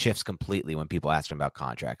tone shifts completely when people ask him about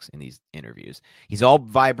contracts in these interviews. He's all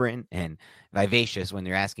vibrant and vivacious when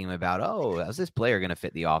they're asking him about, how's this player going to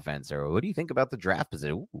fit the offense? Or what do you think about the draft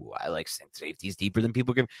position? Ooh, I like safeties deeper than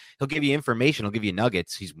people give. He'll give you information. He'll give you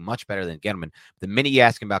nuggets. He's much better than Gettleman. The minute you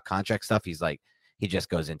ask him about contract stuff, he's like, he just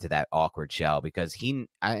goes into that awkward shell because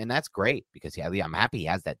and that's great because I'm happy he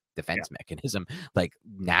has that defense mechanism, like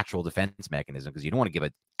natural defense mechanism, because you don't want to give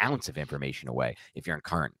an ounce of information away if you're in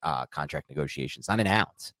current contract negotiations, not an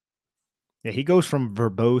ounce. Yeah, he goes from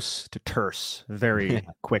verbose to terse very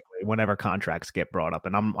quickly whenever contracts get brought up,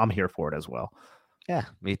 and I'm here for it as well. Yeah,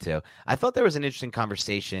 me too. I thought there was an interesting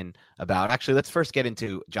conversation about, actually, let's first get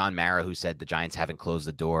into John Mara, who said the Giants haven't closed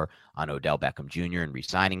the door on Odell Beckham Jr. and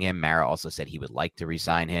re-signing him. Mara also said he would like to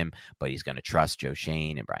re-sign him, but he's going to trust Joe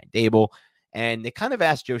Shane and Brian Dable. And they kind of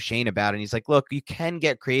asked Joe Shane about it, and he's like, look, you can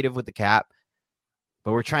get creative with the cap,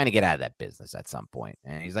 but we're trying to get out of that business at some point.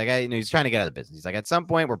 And he's like, he's trying to get out of the business. He's like, at some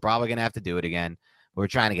point, we're probably going to have to do it again. We're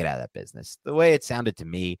trying to get out of that business. The way it sounded to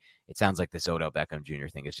me, it sounds like this Odell Beckham Jr.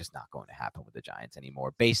 thing is just not going to happen with the Giants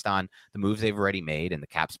anymore based on the moves they've already made and the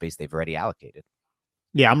cap space they've already allocated.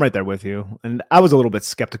 Yeah, I'm right there with you. And I was a little bit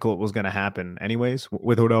skeptical it was going to happen anyways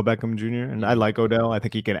with Odell Beckham Jr. And I like Odell. I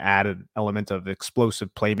think he could add an element of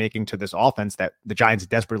explosive playmaking to this offense that the Giants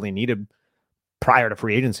desperately needed prior to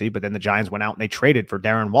free agency, but then the Giants went out and they traded for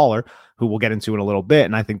Darren Waller, who we'll get into in a little bit.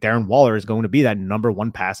 And I think Darren Waller is going to be that number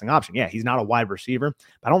one passing option. Yeah, he's not a wide receiver,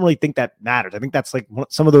 but I don't really think that matters. I think that's like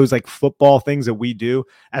some of those like football things that we do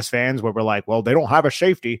as fans where we're like, well, they don't have a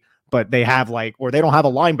safety, but they have or they don't have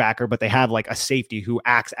a linebacker, but they have like a safety who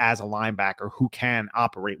acts as a linebacker who can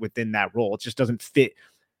operate within that role. It just doesn't fit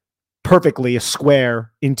perfectly a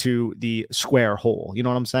square into the square hole. You know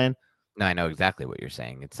what I'm saying? No, I know exactly what you're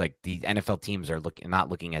saying. It's like the NFL teams are not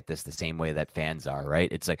looking at this the same way that fans are,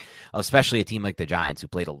 right? It's like, especially a team like the Giants who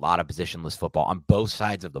played a lot of positionless football on both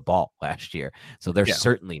sides of the ball last year. So they're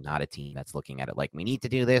certainly not a team that's looking at it like, we need to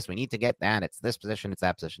do this, we need to get that, it's this position, it's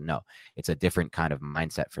that position. No, it's a different kind of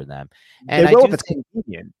mindset for them. And they will if it's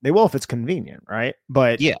convenient. They will if it's convenient, right?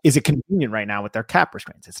 But is it convenient right now with their cap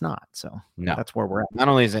restraints? It's not. So no, that's where we're at. Not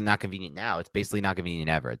only is it not convenient now, it's basically not convenient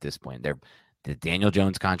ever at this point. The Daniel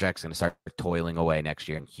Jones contract is going to start toiling away next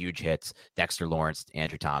year in huge hits. Dexter Lawrence,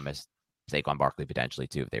 Andrew Thomas, Saquon Barkley potentially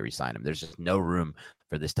too if they re-sign him. There's just no room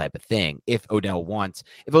for this type of thing. If Odell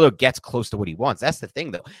gets close to what he wants, that's the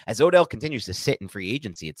thing though. As Odell continues to sit in free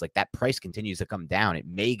agency, it's like that price continues to come down. It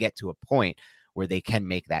may get to a point where they can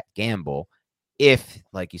make that gamble. If,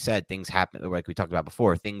 like you said, things happen, like we talked about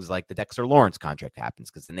before, things like the Dexter Lawrence contract happens,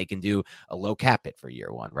 because then they can do a low cap it for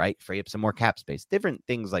year one, right? Free up some more cap space, different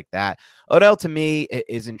things like that. Odell to me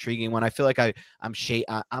is intriguing one. I feel like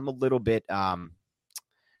I'm a little bit,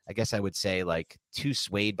 I guess I would say like too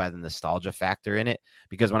swayed by the nostalgia factor in it,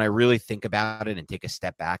 because when I really think about it and take a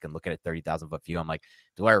step back and look at a 30,000 foot view, I'm like,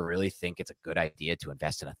 do I really think it's a good idea to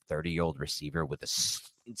invest in a 30-year-old receiver with a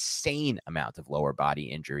insane amount of lower body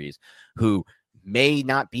injuries, who may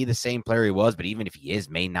not be the same player he was, but even if he is,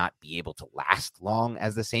 may not be able to last long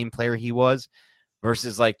as the same player he was,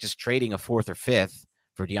 versus like just trading a 4th or 5th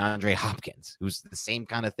for DeAndre Hopkins, who's the same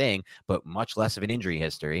kind of thing, but much less of an injury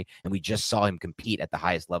history. And we just saw him compete at the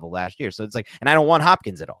highest level last year. So it's like, and I don't want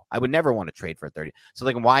Hopkins at all. I would never want to trade for a 30. So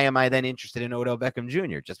like, why am I then interested in Odell Beckham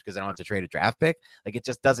Jr.? Just because I don't have to trade a draft pick? Like, it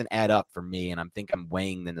just doesn't add up for me. And I'm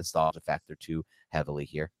weighing the nostalgia factor too heavily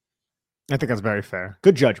here. I think that's very fair.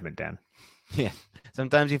 Good judgment, Dan. Yeah.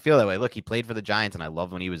 Sometimes you feel that way. Look, he played for the Giants, and I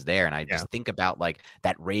loved when he was there. And I just think about like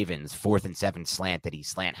that Ravens 4th and 7 slant that he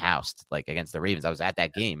slant housed like against the Ravens. I was at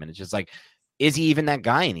that game, and it's just like, is he even that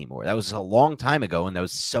guy anymore? That was a long time ago, and there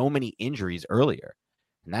was so many injuries earlier.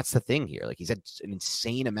 And that's the thing here. Like, he's had an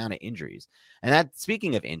insane amount of injuries. And that,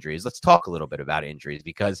 speaking of injuries, let's talk a little bit about injuries,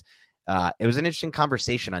 because it was an interesting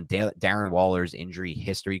conversation on Darren Waller's injury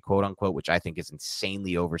history, quote unquote, which I think is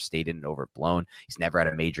insanely overstated and overblown. He's never had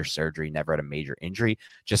a major surgery, never had a major injury,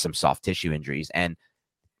 just some soft tissue injuries. And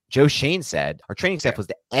Joe Schoen said our training staff was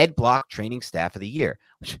the Ed Block Training Staff of the Year,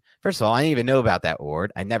 which, first of all, I didn't even know about that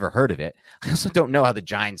award. I never heard of it. I also don't know how the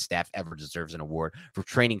Giants staff ever deserves an award for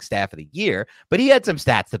Training Staff of the Year, but he had some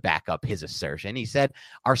stats to back up his assertion. He said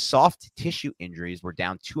our soft tissue injuries were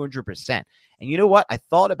down 200%. And you know what? I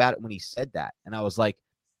thought about it when he said that, and I was like,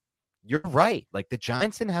 you're right. Like, the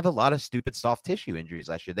Giants didn't have a lot of stupid soft tissue injuries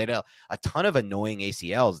last year. They had a ton of annoying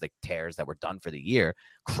ACLs, like tears that were done for the year.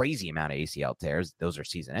 Crazy amount of ACL tears. Those are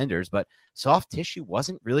season enders, but soft tissue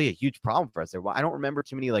wasn't really a huge problem for us there. Well, I don't remember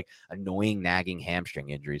too many like annoying, nagging hamstring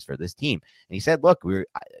injuries for this team. And he said, look,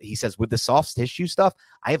 he says, with the soft tissue stuff,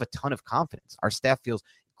 I have a ton of confidence. Our staff feels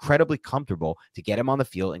incredibly comfortable to get him on the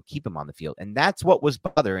field and keep him on the field. And that's what was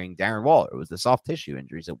bothering Darren Waller. It was the soft tissue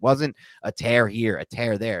injuries. It wasn't a tear here, a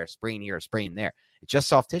tear there, a sprain here, a sprain there. It's just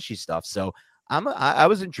soft tissue stuff. So I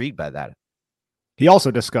was intrigued by that. He also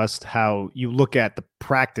discussed how you look at the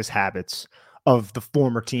practice habits of the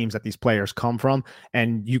former teams that these players come from,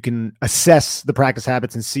 and you can assess the practice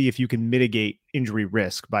habits and see if you can mitigate injury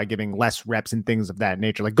risk by giving less reps and things of that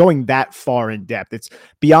nature. Like, going that far in depth, it's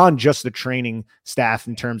beyond just the training staff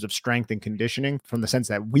in terms of strength and conditioning from the sense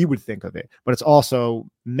that we would think of it, but it's also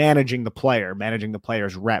managing the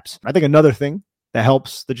player's reps. I think another thing that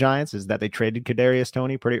helps the Giants is that they traded Kadarius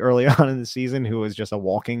Toney pretty early on in the season, who was just a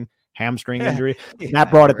walking hamstring injury.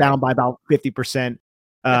 That brought it down by about 50%.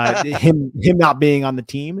 Him not being on the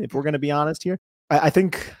team, if we're going to be honest here. I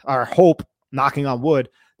think our hope, knocking on wood,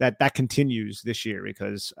 that continues this year,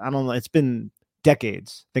 because I don't know, it's been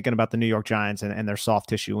decades thinking about the New York Giants and their soft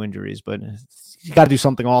tissue injuries, but you got to do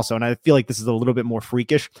something also. And I feel like this is a little bit more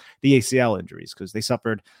freakish, the ACL injuries, because they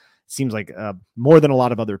suffered, seems like more than a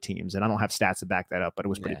lot of other teams. And I don't have stats to back that up, but it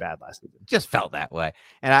was pretty bad last season. Just felt that way.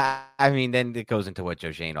 And I mean, then it goes into what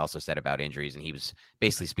Joe Schoen also said about injuries. And he was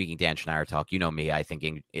basically speaking Dan Schneider talk. You know me, I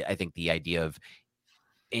think the idea of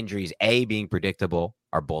injuries, A, being predictable,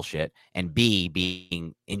 are bullshit, and B,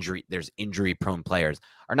 being injury prone players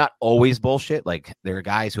are not always bullshit. Like, there are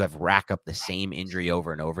guys who have rack up the same injury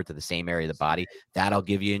over and over to the same area of the body. That'll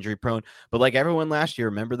give you injury prone. But like everyone last year,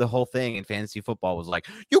 remember the whole thing in fantasy football was like,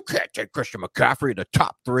 you can't take Christian McCaffrey in the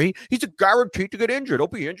top 3. He's a guaranteed to get injured. He'll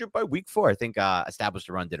be injured by week 4. I think Established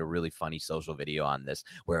to Run did a really funny social video on this,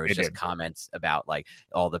 where it was just comments about like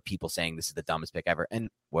all the people saying this is the dumbest pick ever. And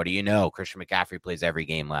what do you know? Christian McCaffrey plays every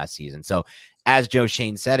game last season. So as Joe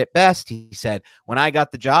Schoen said it best, he said, when I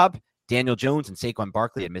got the job, Daniel Jones and Saquon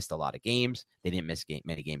Barkley had missed a lot of games. They didn't miss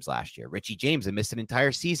many games last year. Richie James had missed an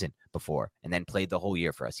entire season before and then played the whole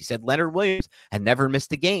year for us. He said Leonard Williams had never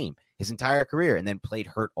missed a game his entire career and then played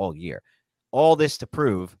hurt all year. All this to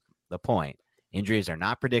prove the point. Injuries are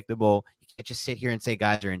not predictable. You can't just sit here and say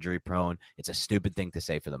guys are injury prone. It's a stupid thing to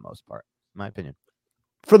say for the most part, in my opinion.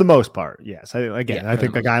 For the most part, yes. I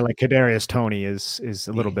think a guy like Kadarius Toney is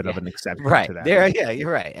a little bit of an exception to that. Yeah,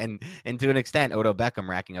 you're right. And to an extent, Odell Beckham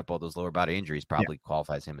racking up all those lower body injuries probably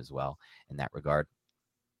qualifies him as well in that regard.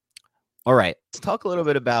 All right, let's talk a little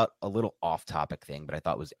bit about a little off-topic thing, but I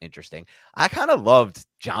thought was interesting. I kind of loved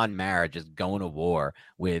John Mara just going to war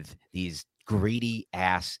with these greedy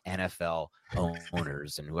ass NFL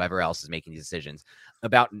owners and whoever else is making decisions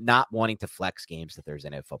about not wanting to flex games to Thursday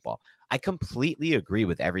Night Football. I completely agree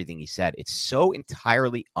with everything he said. It's so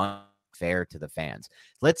entirely fair to the fans.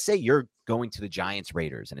 Let's say you're going to the Giants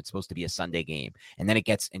Raiders and it's supposed to be a Sunday game, and then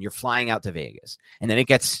and you're flying out to Vegas, and then it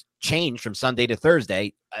gets changed from Sunday to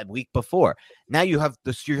Thursday a week before. Now you have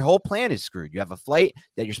your whole plan is screwed. You have a flight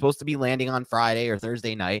that you're supposed to be landing on Friday or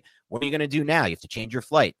Thursday night. What are you going to do now? You have to change your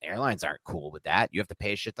flight. Airlines aren't cool with that. You have to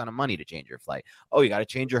pay a shit ton of money to change your flight. Oh, you got to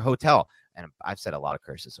change your hotel. And I've said a lot of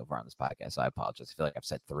curses so far on this podcast, so I apologize. I feel like I've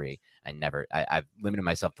said 3. I've limited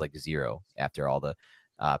myself to like 0 after all the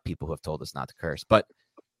people who have told us not to curse. But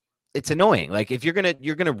it's annoying. Like, if you're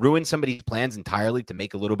gonna ruin somebody's plans entirely to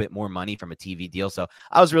make a little bit more money from a TV deal. So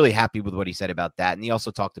I was really happy with what he said about that. And he also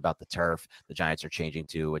talked about the turf the Giants are changing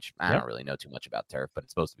to, which I don't really know too much about turf, but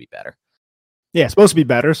it's supposed to be better. Yeah, it's supposed to be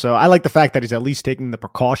better. So I like the fact that he's at least taking the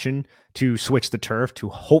precaution to switch the turf to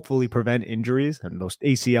hopefully prevent injuries and those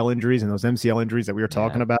ACL injuries and those MCL injuries that we were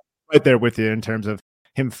talking about. Right there with you in terms of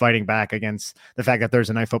him fighting back against the fact that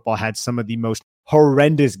Thursday Night Football had some of the most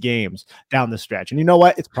horrendous games down the stretch. And you know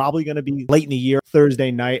what? It's probably going to be late in the year,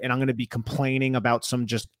 Thursday night, and I'm going to be complaining about some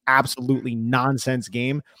just absolutely nonsense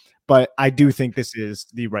game. But I do think this is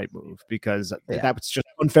the right move because that's just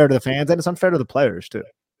unfair to the fans and it's unfair to the players too.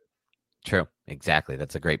 True. Exactly.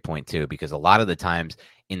 That's a great point too, because a lot of the times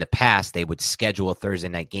in the past, they would schedule a Thursday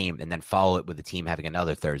night game and then follow it with the team having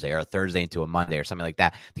another Thursday or a Thursday into a Monday or something like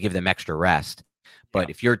that to give them extra rest. But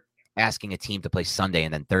if you're asking a team to play Sunday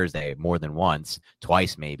and then Thursday more than once,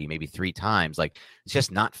 twice, maybe 3 times, like, it's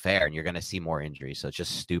just not fair. And you're going to see more injuries. So it's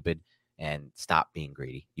just stupid, and stop being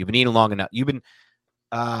greedy. You've been eating long enough. You've been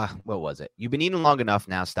eating long enough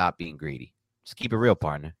now. Stop being greedy. Just keep it real,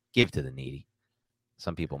 partner. Give to the needy.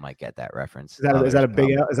 Some people might get that reference. Is that a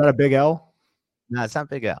big L? Is that a big L? No, it's not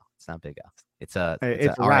Big L. It's not Big L. It's a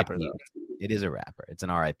rapper. It is a rapper. It's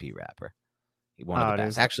an RIP rapper. One of the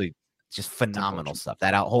best. Actually, just phenomenal stuff.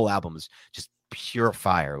 That whole album is just pure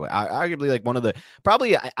fire. Arguably like one of the,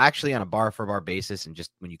 probably actually on a bar for bar basis, and just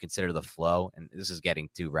when you consider the flow, and this is getting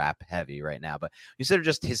too rap heavy right now, but consider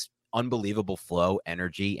just his unbelievable flow,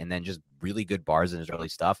 energy, and then just really good bars in his early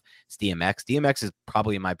stuff. It's DMX. DMX is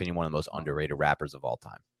probably, in my opinion, one of the most underrated rappers of all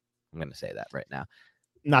time. I'm going to say that right now.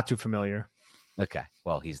 Not too familiar. Okay.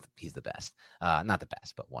 Well, he's the best. Not the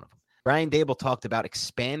best, but one of them. Brian Daboll talked about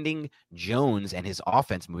expanding Jones and his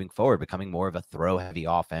offense moving forward, becoming more of a throw-heavy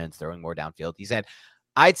offense, throwing more downfield. He said,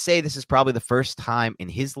 I'd say this is probably the first time in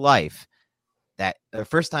his life that the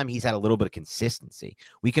first time he's had a little bit of consistency.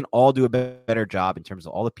 We can all do a better job in terms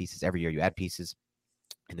of all the pieces. Every year you add pieces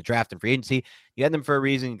in the draft and free agency. You had them for a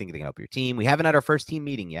reason. You think they can help your team. We haven't had our first team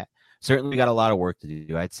meeting yet. Certainly we got a lot of work to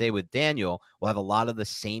do. I'd say with Daniel, we'll have a lot of the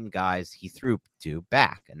same guys he threw to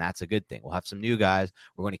back, and that's a good thing. We'll have some new guys.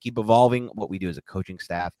 We're going to keep evolving what we do as a coaching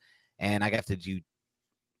staff, and I have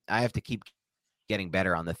to keep getting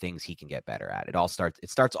better on the things he can get better at. It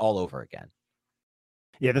starts all over again.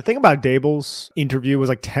 Yeah, the thing about Daboll's interview was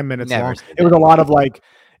like 10 minutes long. It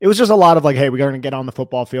was just a lot of like, hey, we're going to get on the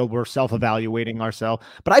football field. We're self-evaluating ourselves.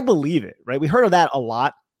 But I believe it, right? We heard of that a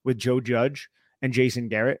lot with Joe Judge and Jason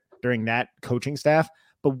Garrett during that coaching staff.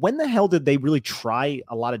 But when the hell did they really try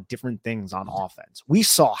a lot of different things on offense? We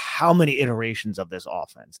saw how many iterations of this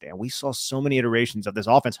offense, Dan. We saw so many iterations of this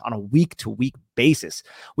offense on a week-to-week basis.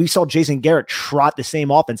 We saw Jason Garrett trot the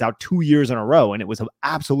same offense out 2 years in a row, and it was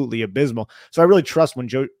absolutely abysmal. So I really trust when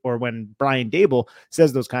Brian Daboll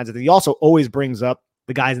says those kinds of things. He also always brings up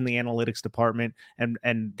the guys in the analytics department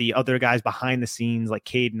and the other guys behind the scenes like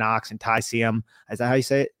Cade Knox and Ty Siam. Is that how you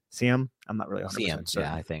say it? Siam? I'm not really 100% certain.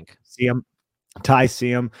 Yeah, I think. Siam. Ty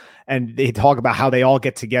Siam, and they talk about how they all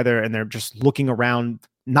get together and they're just looking around,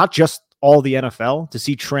 not just all the NFL to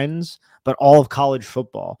see trends, but all of college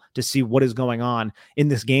football to see what is going on in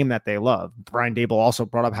this game that they love. Brian Daboll also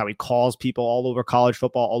brought up how he calls people all over college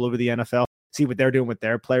football, all over the NFL, see what they're doing with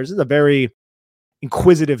their players. This is a very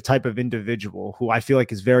inquisitive type of individual who I feel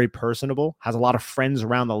like is very personable, has a lot of friends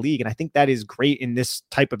around the league. And I think that is great in this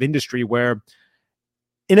type of industry where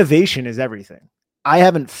innovation is everything. I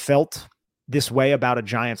haven't felt this way about a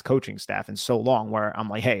Giants coaching staff in so long, where I'm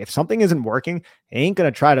like, hey, if something isn't working, they ain't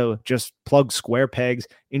going to try to just plug square pegs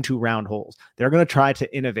into round holes. They're going to try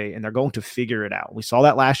to innovate and they're going to figure it out. We saw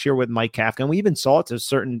that last year with Mike Kafka, and we even saw it to a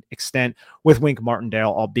certain extent with Wink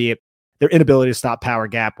Martindale, albeit their inability to stop power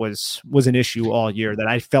gap was an issue all year that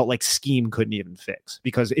I felt like scheme couldn't even fix.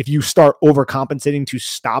 Because if you start overcompensating to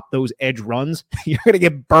stop those edge runs, you're going to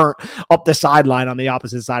get burnt up the sideline on the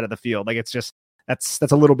opposite side of the field. Like, it's just, that's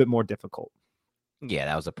a little bit more difficult. Yeah,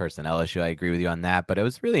 that was a personnel issue. I agree with you on that. But it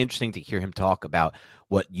was really interesting to hear him talk about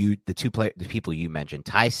the people you mentioned,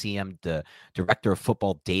 Ty Siam, the director of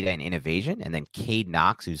football data and innovation, and then Cade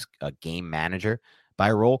Knox, who's a game manager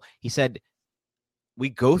by role. He said, we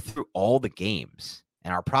go through all the games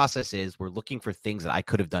And our process is we're looking for things that I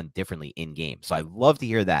could have done differently in game. So I love to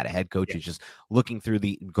hear that a head coach is just going through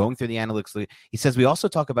the analytics. He says we also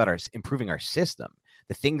talk about improving our system,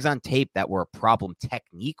 the things on tape that were a problem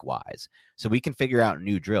technique wise, so we can figure out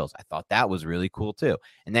new drills. I thought that was really cool too.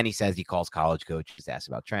 And then he says he calls college coaches, asks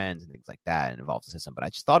about trends and things like that, and involves the system. But I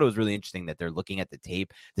just thought it was really interesting that they're looking at the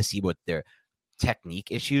tape to see what their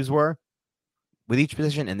technique issues were with each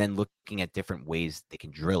position, and then looking at different ways they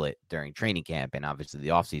can drill it during training camp and obviously the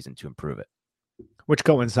offseason to improve it. Which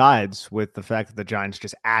coincides with the fact that the Giants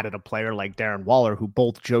just added a player like Darren Waller, who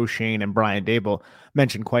both Joe Schoen and Brian Daboll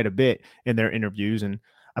mentioned quite a bit in their interviews. And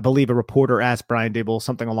I believe a reporter asked Brian Daboll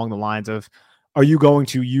something along the lines of, are you going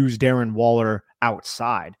to use Darren Waller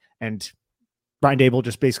outside? And Brian Daboll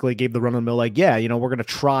just basically gave the run of the mill, like, yeah, we're going to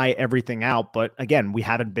try everything out. But again, we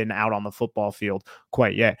haven't been out on the football field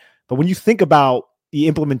quite yet. But when you think about the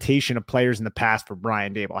implementation of players in the past for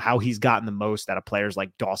Brian Daboll, how he's gotten the most out of players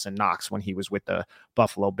like Dawson Knox when he was with the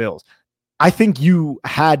Buffalo Bills, I think you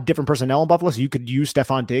had different personnel in Buffalo, so you could use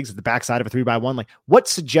Stephon Diggs at the backside of a 3-by-1. Like, what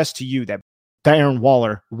suggests to you that Darren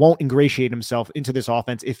Waller won't ingratiate himself into this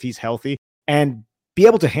offense if he's healthy and be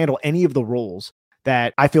able to handle any of the roles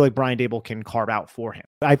that I feel like Brian Daboll can carve out for him?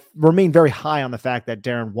 I remain very high on the fact that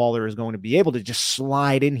Darren Waller is going to be able to just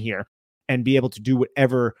slide in here and be able to do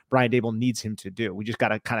whatever Brian Daboll needs him to do. We just got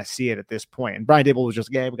to kind of see it at this point. And Brian Daboll was just,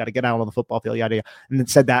 we got to get out on the football field, yada, yada, and then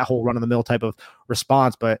said that whole run-of-the-mill type of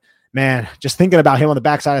response. But, man, just thinking about him on the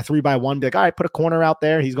backside of 3-by-1, be like, all right, put a corner out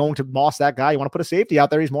there. He's going to moss that guy. You want to put a safety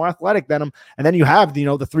out there. He's more athletic than him. And then you have,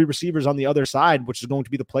 the three receivers on the other side, which is going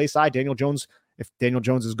to be the play side. Daniel Jones, if Daniel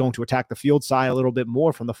Jones is going to attack the field side a little bit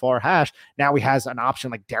more from the far hash, now he has an option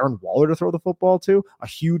like Darren Waller to throw the football to, a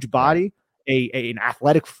huge body, an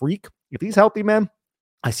athletic freak. If he's healthy, man,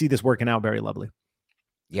 I see this working out very lovely.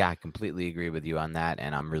 Yeah, I completely agree with you on that,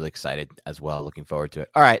 and I'm really excited as well. Looking forward to it.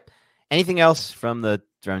 All right. Anything else from the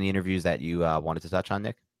interviews that you wanted to touch on,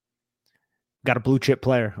 Nick? Got a blue chip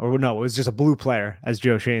player, or no, it was just a blue player, as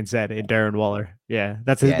Joe Schoen said, in Darren Waller. Yeah,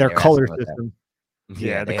 that's their color system.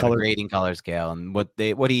 Yeah, the color grading color scale, and what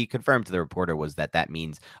he confirmed to the reporter was that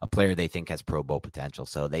means a player they think has Pro Bowl potential.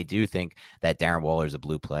 So they do think that Darren Waller is a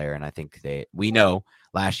blue player, and I think we know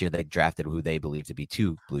last year they drafted who they believe to be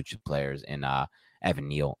two blue chip players in Evan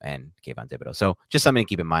Neal and Kayvon Thibodeau. So just something to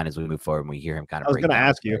keep in mind as we move forward and we hear him kind of. I was going to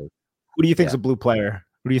ask you, who do you think is a blue player?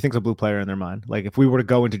 Who do you think is a blue player in their mind? Like, if we were to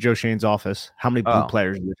go into Joe Schoen's office, how many blue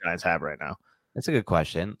players do the Giants have right now? That's a good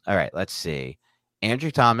question. All right, let's see.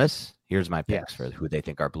 Andrew Thomas. Here's my picks for who they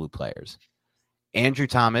think are blue players. Andrew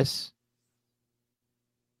Thomas,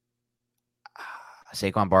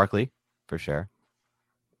 Saquon Barkley, for sure.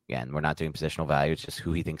 Again, we're not doing positional value. It's just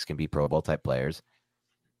who he thinks can be Pro Bowl type players.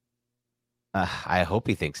 I hope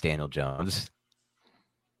he thinks Daniel Jones.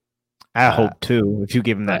 I hope too, if you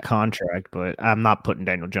give him that contract, but I'm not putting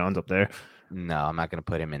Daniel Jones up there. No, I'm not going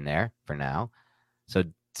to put him in there for now. So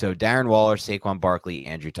Darren Waller, Saquon Barkley,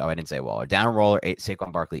 Andrew. I didn't say Waller. Darren Waller,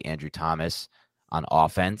 Saquon Barkley, Andrew Thomas on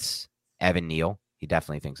offense. Evan Neal. He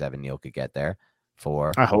definitely thinks Evan Neal could get there.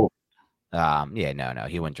 I hope. No,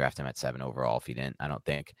 he wouldn't draft him at 7 overall if he didn't. I don't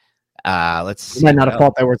think. Let's see. He might not have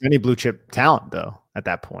thought there was any blue chip talent though at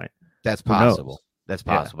that point. That's possible. That's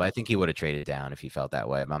possible. Yeah. I think he would have traded down if he felt that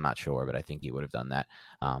way. I'm not sure, but I think he would have done that.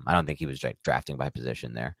 I don't think he was drafting by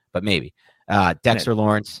position there, but maybe. Dexter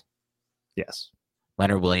Lawrence. Yes.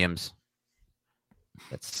 Leonard Williams.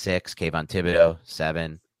 That's 6. Kayvon Thibodeau,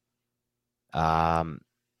 7. I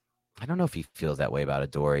don't know if he feels that way about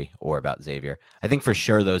Adoree or about Xavier. I think for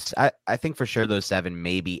sure those 7,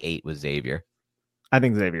 maybe 8 was Xavier. I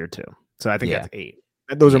think Xavier too. So I think that's 8.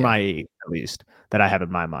 Those are my 8, at least, that I have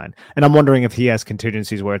in my mind. And I'm wondering if he has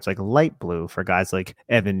contingencies where it's like light blue for guys like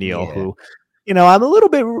Evan Neal, who, I'm a little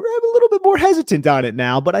bit more hesitant on it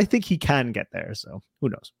now, but I think he can get there. So who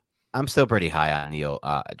knows? I'm still pretty high on Neal.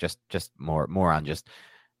 Just more on just,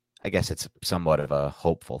 I guess it's somewhat of a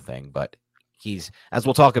hopeful thing, but he's, as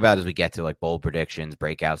we'll talk about as we get to like bold predictions,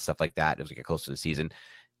 breakouts, stuff like that, as we get closer to the season.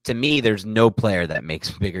 To me, there's no player that makes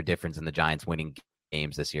a bigger difference in the Giants winning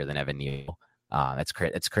games this year than Evan Neal. That's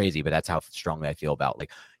crazy, but that's how strongly I feel about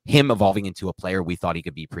like him evolving into a player we thought he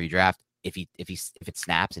could be pre-draft. If it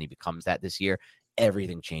snaps and he becomes that this year,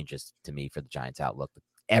 everything changes to me for the Giants outlook.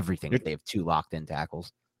 Everything. They have 2 locked-in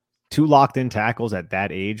tackles. 2 locked-in tackles at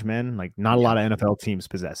that age, man. Like, not a lot of NFL teams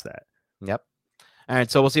possess that. Yep. All right,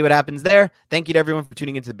 so we'll see what happens there. Thank you to everyone for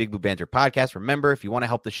tuning into the Big Blue Banter podcast. Remember, if you want to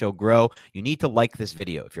help the show grow, you need to like this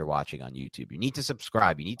video if you're watching on YouTube. You need to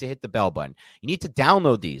subscribe. You need to hit the bell button. You need to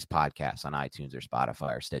download these podcasts on iTunes or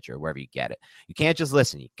Spotify or Stitcher, wherever you get it. You can't just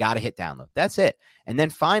listen. You got to hit download. That's it. And then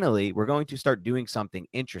finally, we're going to start doing something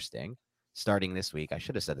interesting starting this week. I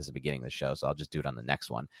should have said this at the beginning of the show, so I'll just do it on the next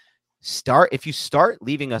one. If you start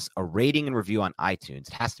leaving us a rating and review on iTunes,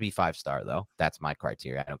 it has to be 5-star though. That's my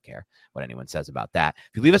criteria. I don't care what anyone says about that.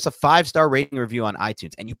 If you leave us a 5-star rating and review on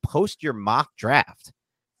iTunes and you post your mock draft,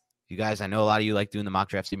 you guys, I know a lot of you like doing the mock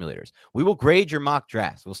draft simulators. We will grade your mock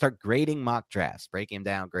drafts. We'll start grading mock drafts, breaking them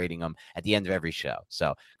down, grading them at the end of every show.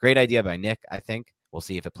 So great idea by Nick, I think. We'll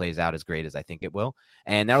see if it plays out as great as I think it will.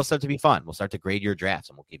 And that'll start to be fun. We'll start to grade your drafts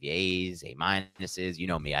and we'll give you A's, A minuses. You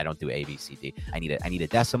know me, I don't do A, B, C, D. I need a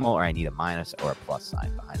decimal or I need a minus or a plus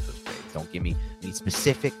sign behind those grades. Don't give me any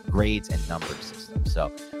specific grades and number systems. So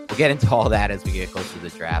we'll get into all that as we get closer to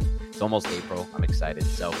the draft. It's almost April. I'm excited.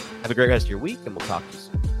 So have a great rest of your week and we'll talk to you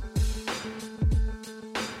soon.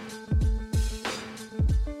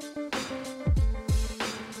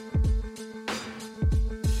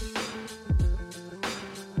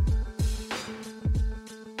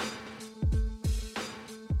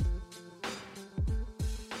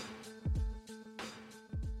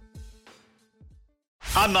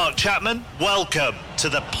 I'm Mark Chapman. Welcome to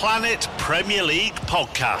the Planet Premier League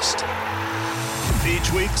podcast.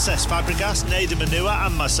 Each week, Cesc Fabregas, Nader Manua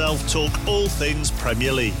and myself talk all things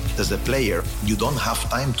Premier League. As a player, you don't have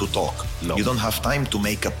time to talk. No. You don't have time to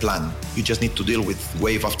make a plan. You just need to deal with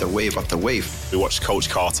wave after wave after wave. We watched Coach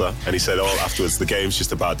Carter and he said, afterwards, the game's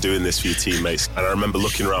just about doing this for your teammates. And I remember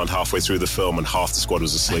looking around halfway through the film and half the squad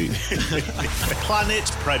was asleep. Planet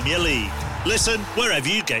Premier League. Listen wherever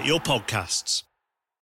you get your podcasts.